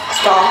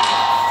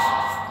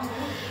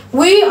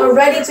 We are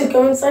ready to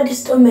go inside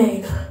this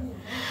domain.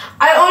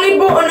 I only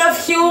brought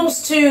enough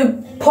heals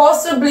to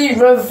possibly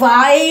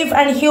revive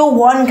and heal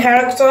one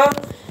character.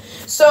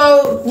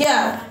 So,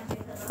 yeah.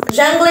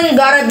 Jangling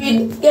gotta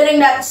be getting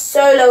that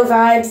solo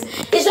vibes.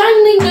 If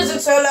Jangling does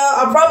it solo,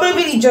 I'll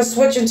probably just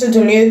switch into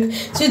Diluc.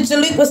 So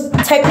Diluc was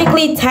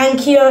technically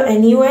tankier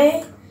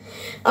anyway.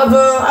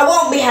 Although I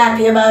won't be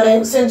happy about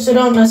it since I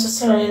don't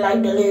necessarily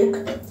like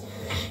Diluc.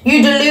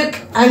 You Diluc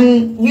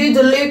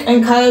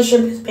and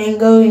Kaisership has been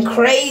going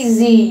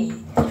crazy.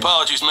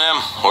 Apologies,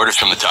 ma'am. Orders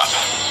from the top.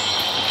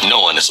 No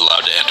one is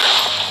allowed to enter.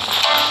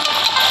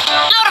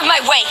 Out of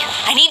my way!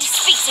 I need to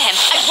speak to him.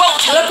 I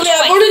won't tell him. Luckily,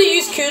 I've already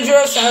used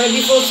Kudra Sarah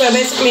before, so I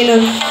basically know.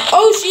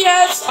 Oh, she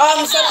has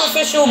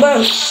sacrificial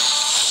bow.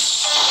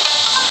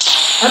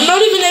 I'm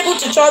not even able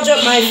to charge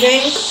up my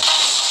thing.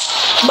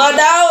 But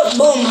now,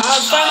 boom, I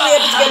was finally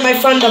able to get my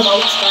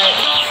Thunderbolt strike.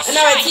 And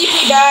now I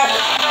TP back.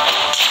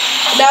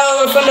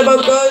 Now where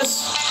Thunderbolt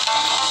goes.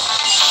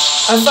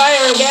 I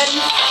fire again.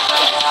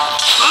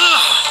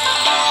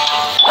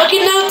 Okay,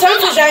 now time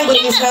for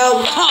Jangling's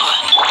help.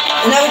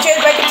 And now we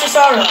change back into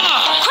Sarah.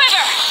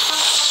 Quiver!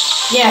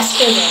 Yes,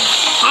 Quiver.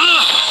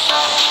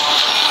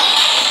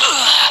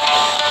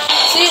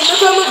 See,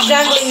 look how much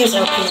Jangling is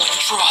helping.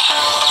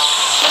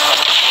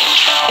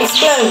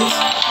 Explode.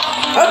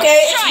 Okay,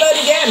 explode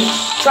again.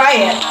 Try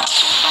it.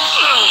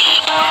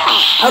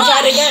 I'll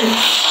try it again.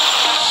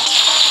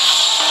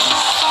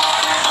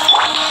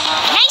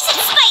 Nice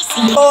and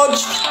spicy.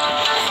 Dodge.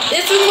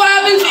 This is what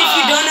happens if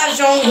you don't have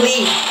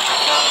Zhongli.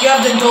 You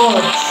have to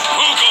dodge.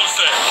 Who goes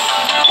there?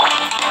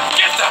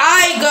 Get that!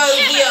 I go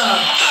here.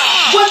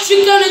 What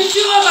you gonna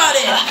do about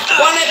it?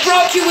 When I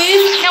brought you in,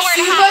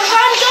 Super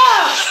Thunder!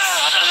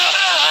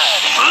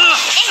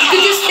 You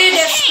could just hear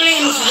their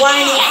screams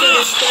whining through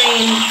the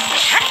screen.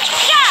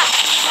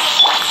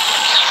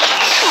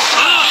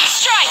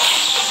 Strike!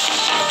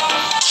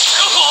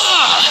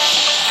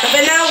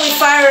 But now we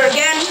fire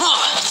again.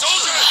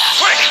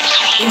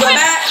 We go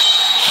back.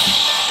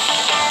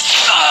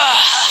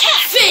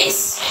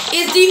 This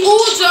is the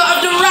order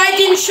of the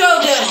Raiden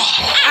Shogun.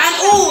 And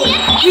all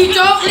who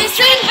don't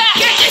listen,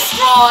 get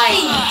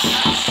destroyed!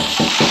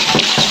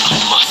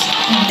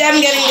 Them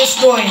getting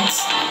destroyed.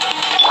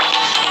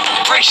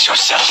 Brace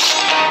yourself.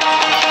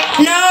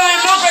 No,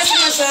 I'm not bracing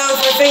myself.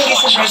 I think you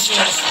should brace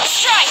yourself.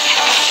 Strike!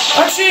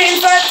 Actually,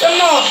 in fact, I'm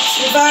not.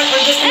 In fact,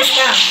 I'm just gonna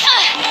stand.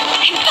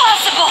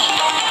 Impossible!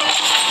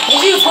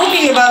 What are you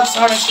talking about,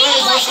 Sarah? It's not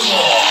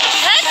impossible.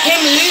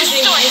 Him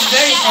losing is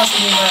very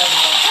possible, but...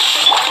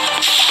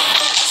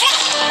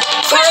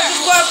 Sarah,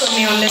 just work with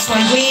me on this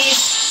one, please.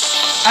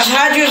 I've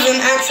had you as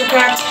an actual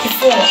character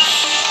before.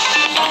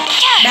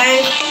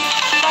 Bang.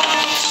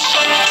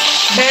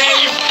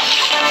 Bang.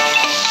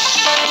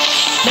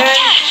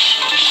 Bang.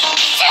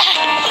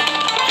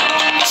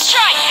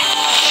 Strike!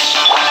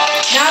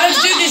 Now let's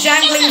do the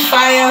jangling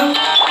fire.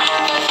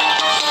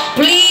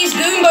 Please,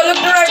 Goomba, look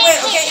the right way.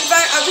 Okay, in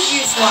fact, I'll just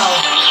use swirl.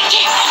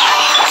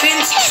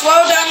 Since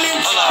swirl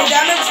damage, the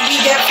damage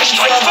we get from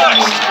swirl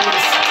damage.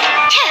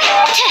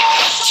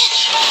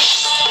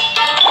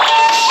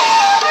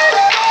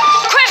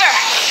 Quiver!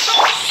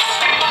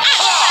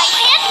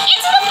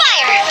 Into the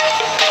fire!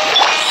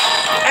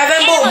 And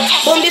then boom,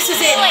 boom, this is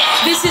it.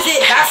 This is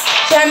it. That's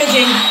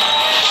damaging.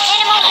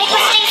 Animal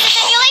hypostasis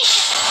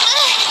simulation.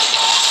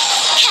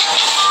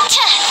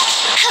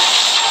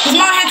 He's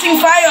not hitting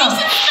fire.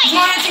 He's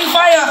not hitting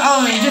fire.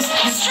 Oh, he just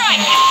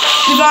Strike!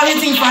 he's not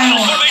hitting fire.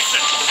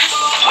 Formation.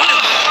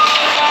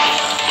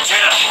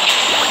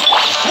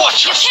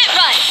 Watch You your can't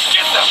run!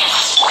 Get them.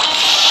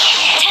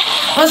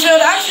 Also,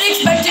 I'd actually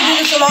expect to do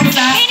this a lot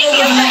faster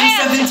with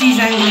level 70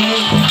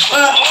 jangling.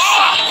 But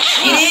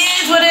it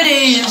is what it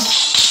is.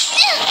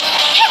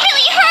 It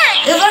really hurt!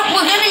 It's like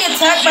we're getting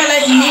attacked by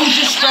like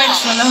ninja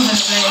strikes all over the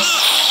place.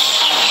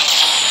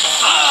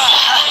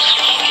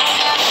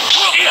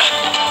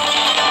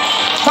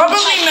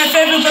 Probably my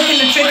favorite book in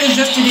the trick is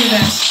just to do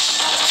this.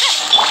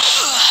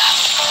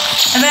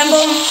 And then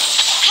boom,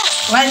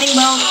 lightning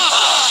bolt.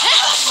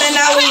 And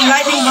now we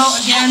lightning bolt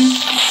again.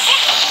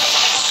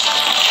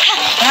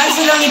 I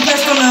accidentally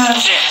pressed on the...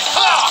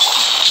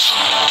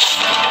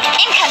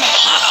 Incoming!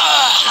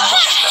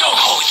 Don't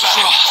hold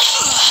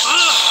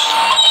back.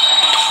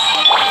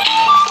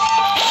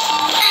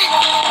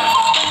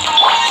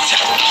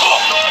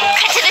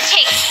 Cut to the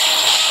chase!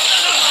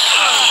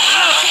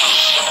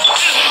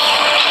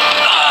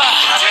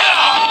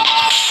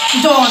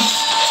 Dodge.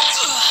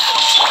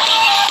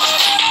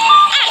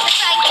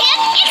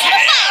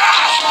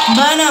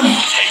 Burn him.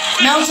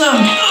 Melt him.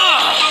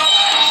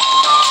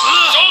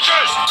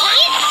 Soldiers,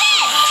 quick!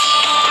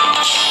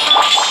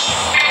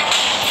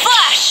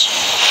 Flash!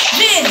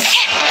 This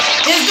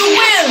is the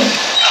will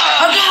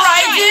of the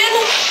rising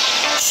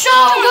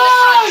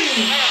Shogun.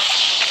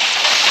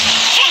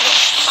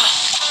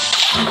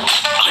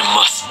 I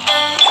must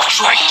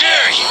strike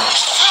there, you.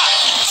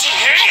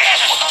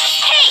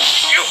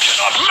 You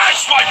cannot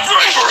match my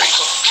bravery.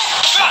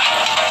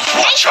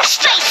 Watch your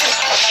step.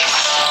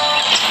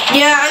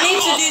 Yeah, I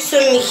need to do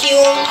some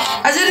heal.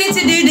 I just need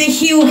to do the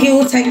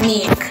heal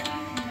technique.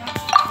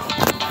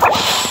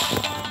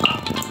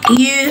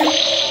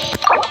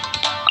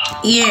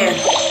 Yeah.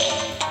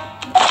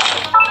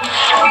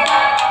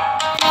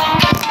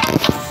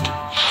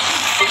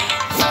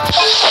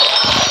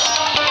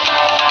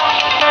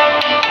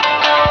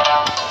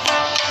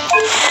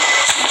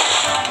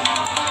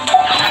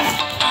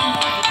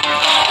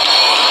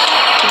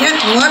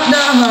 What the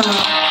hell?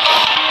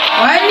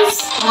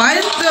 Why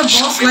is the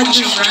boss like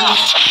this round?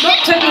 Not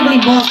technically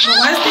boss, but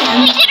why is the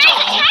enemy?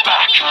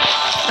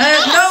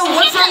 No,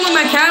 what's wrong with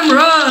my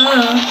camera?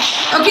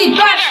 Okay,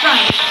 back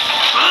strike.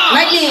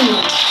 Lightning.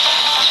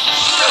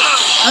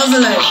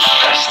 Overload.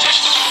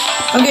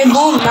 Okay,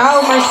 boom.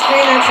 Now my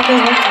screen actually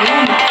goes back to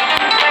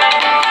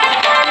normal.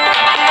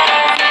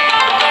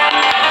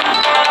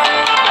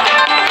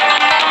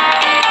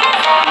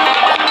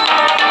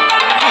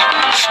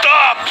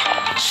 Stop!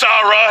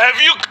 Sarah,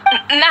 have you...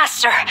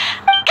 Master!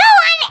 Go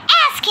on,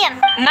 ask him!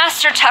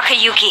 Master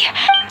Takayuki,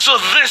 So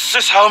this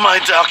is how my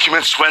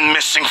documents went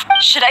missing.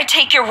 should I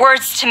take your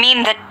words to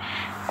mean that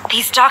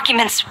these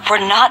documents were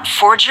not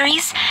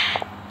forgeries?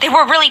 They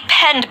were really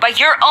penned by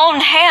your own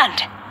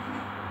hand.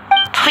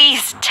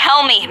 Please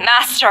tell me,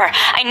 Master.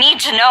 I need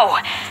to know.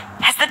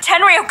 Has the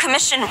Tenryo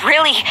Commission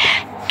really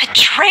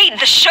betrayed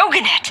the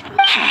shogunate?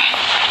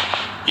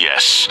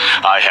 Yes,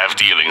 I have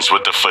dealings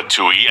with the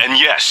Fatui, and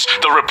yes,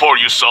 the report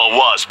you saw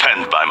was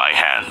penned by my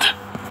hand.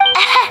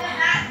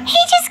 He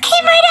just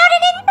came right out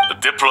and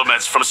The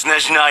diplomats from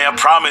Snezhnaya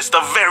promised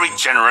a very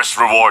generous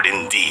reward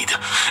indeed,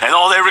 and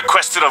all they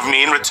requested of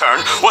me in return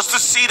was to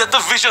see that the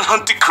Vision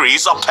Hunt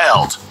decrees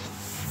upheld.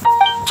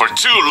 For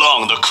too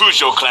long, the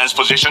Kujo clan's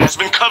position has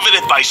been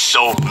coveted by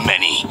so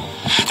many.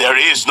 There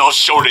is no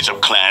shortage of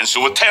clans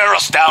who would tear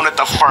us down at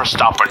the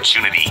first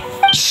opportunity.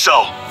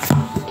 So,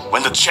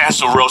 when the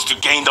chance arose to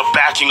gain the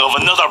backing of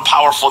another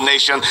powerful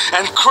nation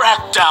and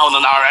crack down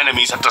on our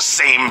enemies at the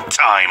same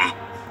time,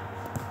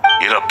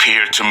 it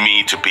appeared to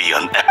me to be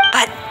an...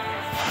 But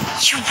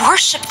you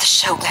worship the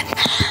shogun.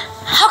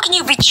 How can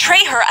you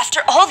betray her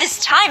after all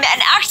this time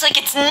and act like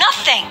it's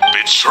nothing?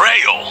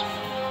 Betrayal?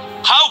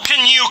 How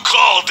can you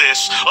call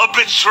this a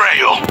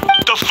betrayal?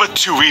 The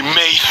Fatui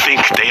may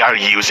think they are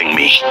using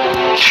me,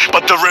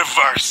 but the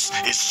reverse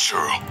is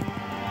true.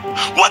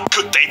 What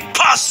could they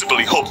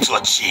possibly hope to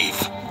achieve?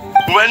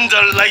 When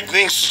the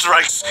lightning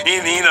strikes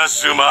in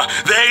Inazuma,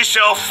 they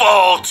shall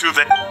fall to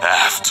the...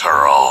 After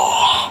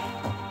all,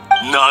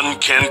 none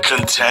can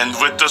contend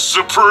with the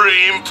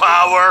supreme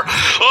power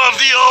of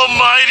the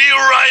almighty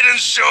Raiden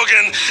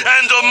Shogun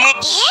and the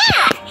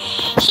Yeah,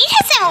 she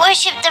doesn't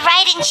worship the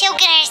Raiden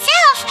Shogun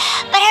herself,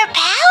 but her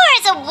power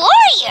as a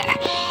warrior,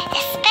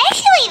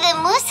 especially the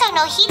Muso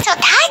no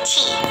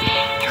Hitotachi.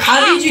 How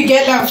did you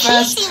get that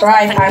first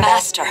try, But Panda?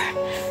 Master,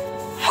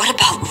 what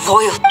about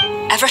loyalty?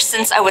 Ever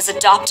since I was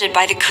adopted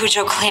by the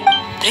Kujo clan,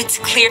 but it's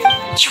clear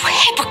you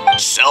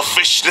hypocrite.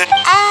 selfishness.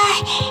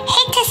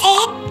 Hate to say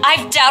it.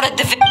 I've doubted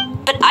the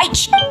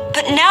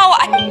but now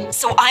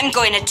so I'm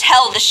going to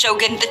tell the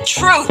Shogun the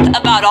truth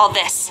about all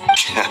this.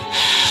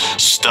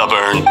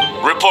 Stubborn.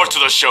 Report to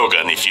the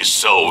Shogun if you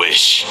so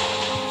wish.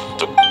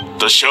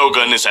 The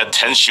Shogun is at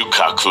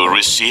Tenshukaku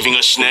receiving a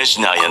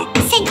Sneznaya.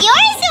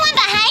 Senora is the one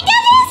behind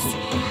all this?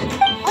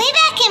 Way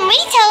back in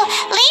Rito,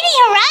 Lady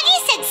Hiragi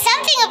said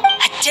something about...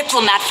 A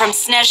diplomat from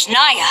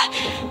Sneznaya.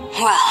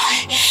 Well,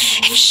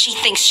 if she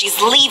thinks she's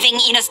leaving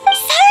Ina's...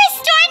 Sora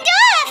stormed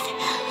off!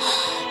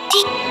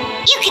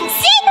 You can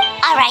sit?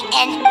 Alright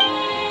then.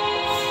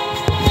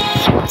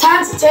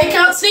 Time to take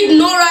out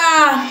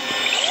Signora!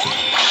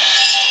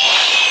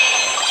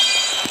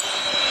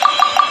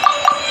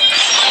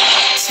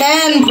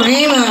 Ten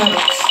Primos.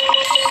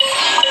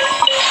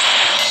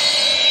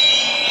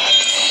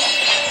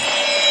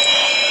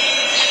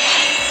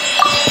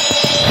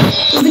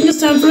 I think it's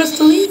time for us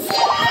to leave.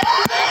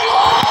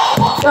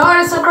 The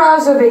hardest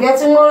across will be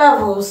getting more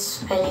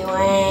levels.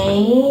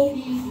 Anyway.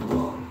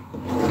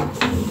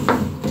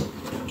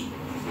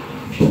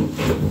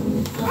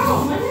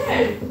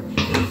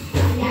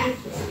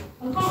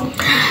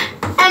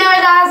 Anyway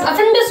guys, I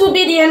think this will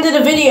be the end of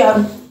the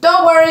video.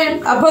 Don't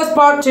worry, I'll post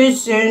part 2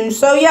 soon.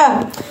 So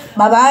yeah,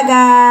 bye bye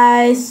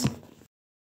guys.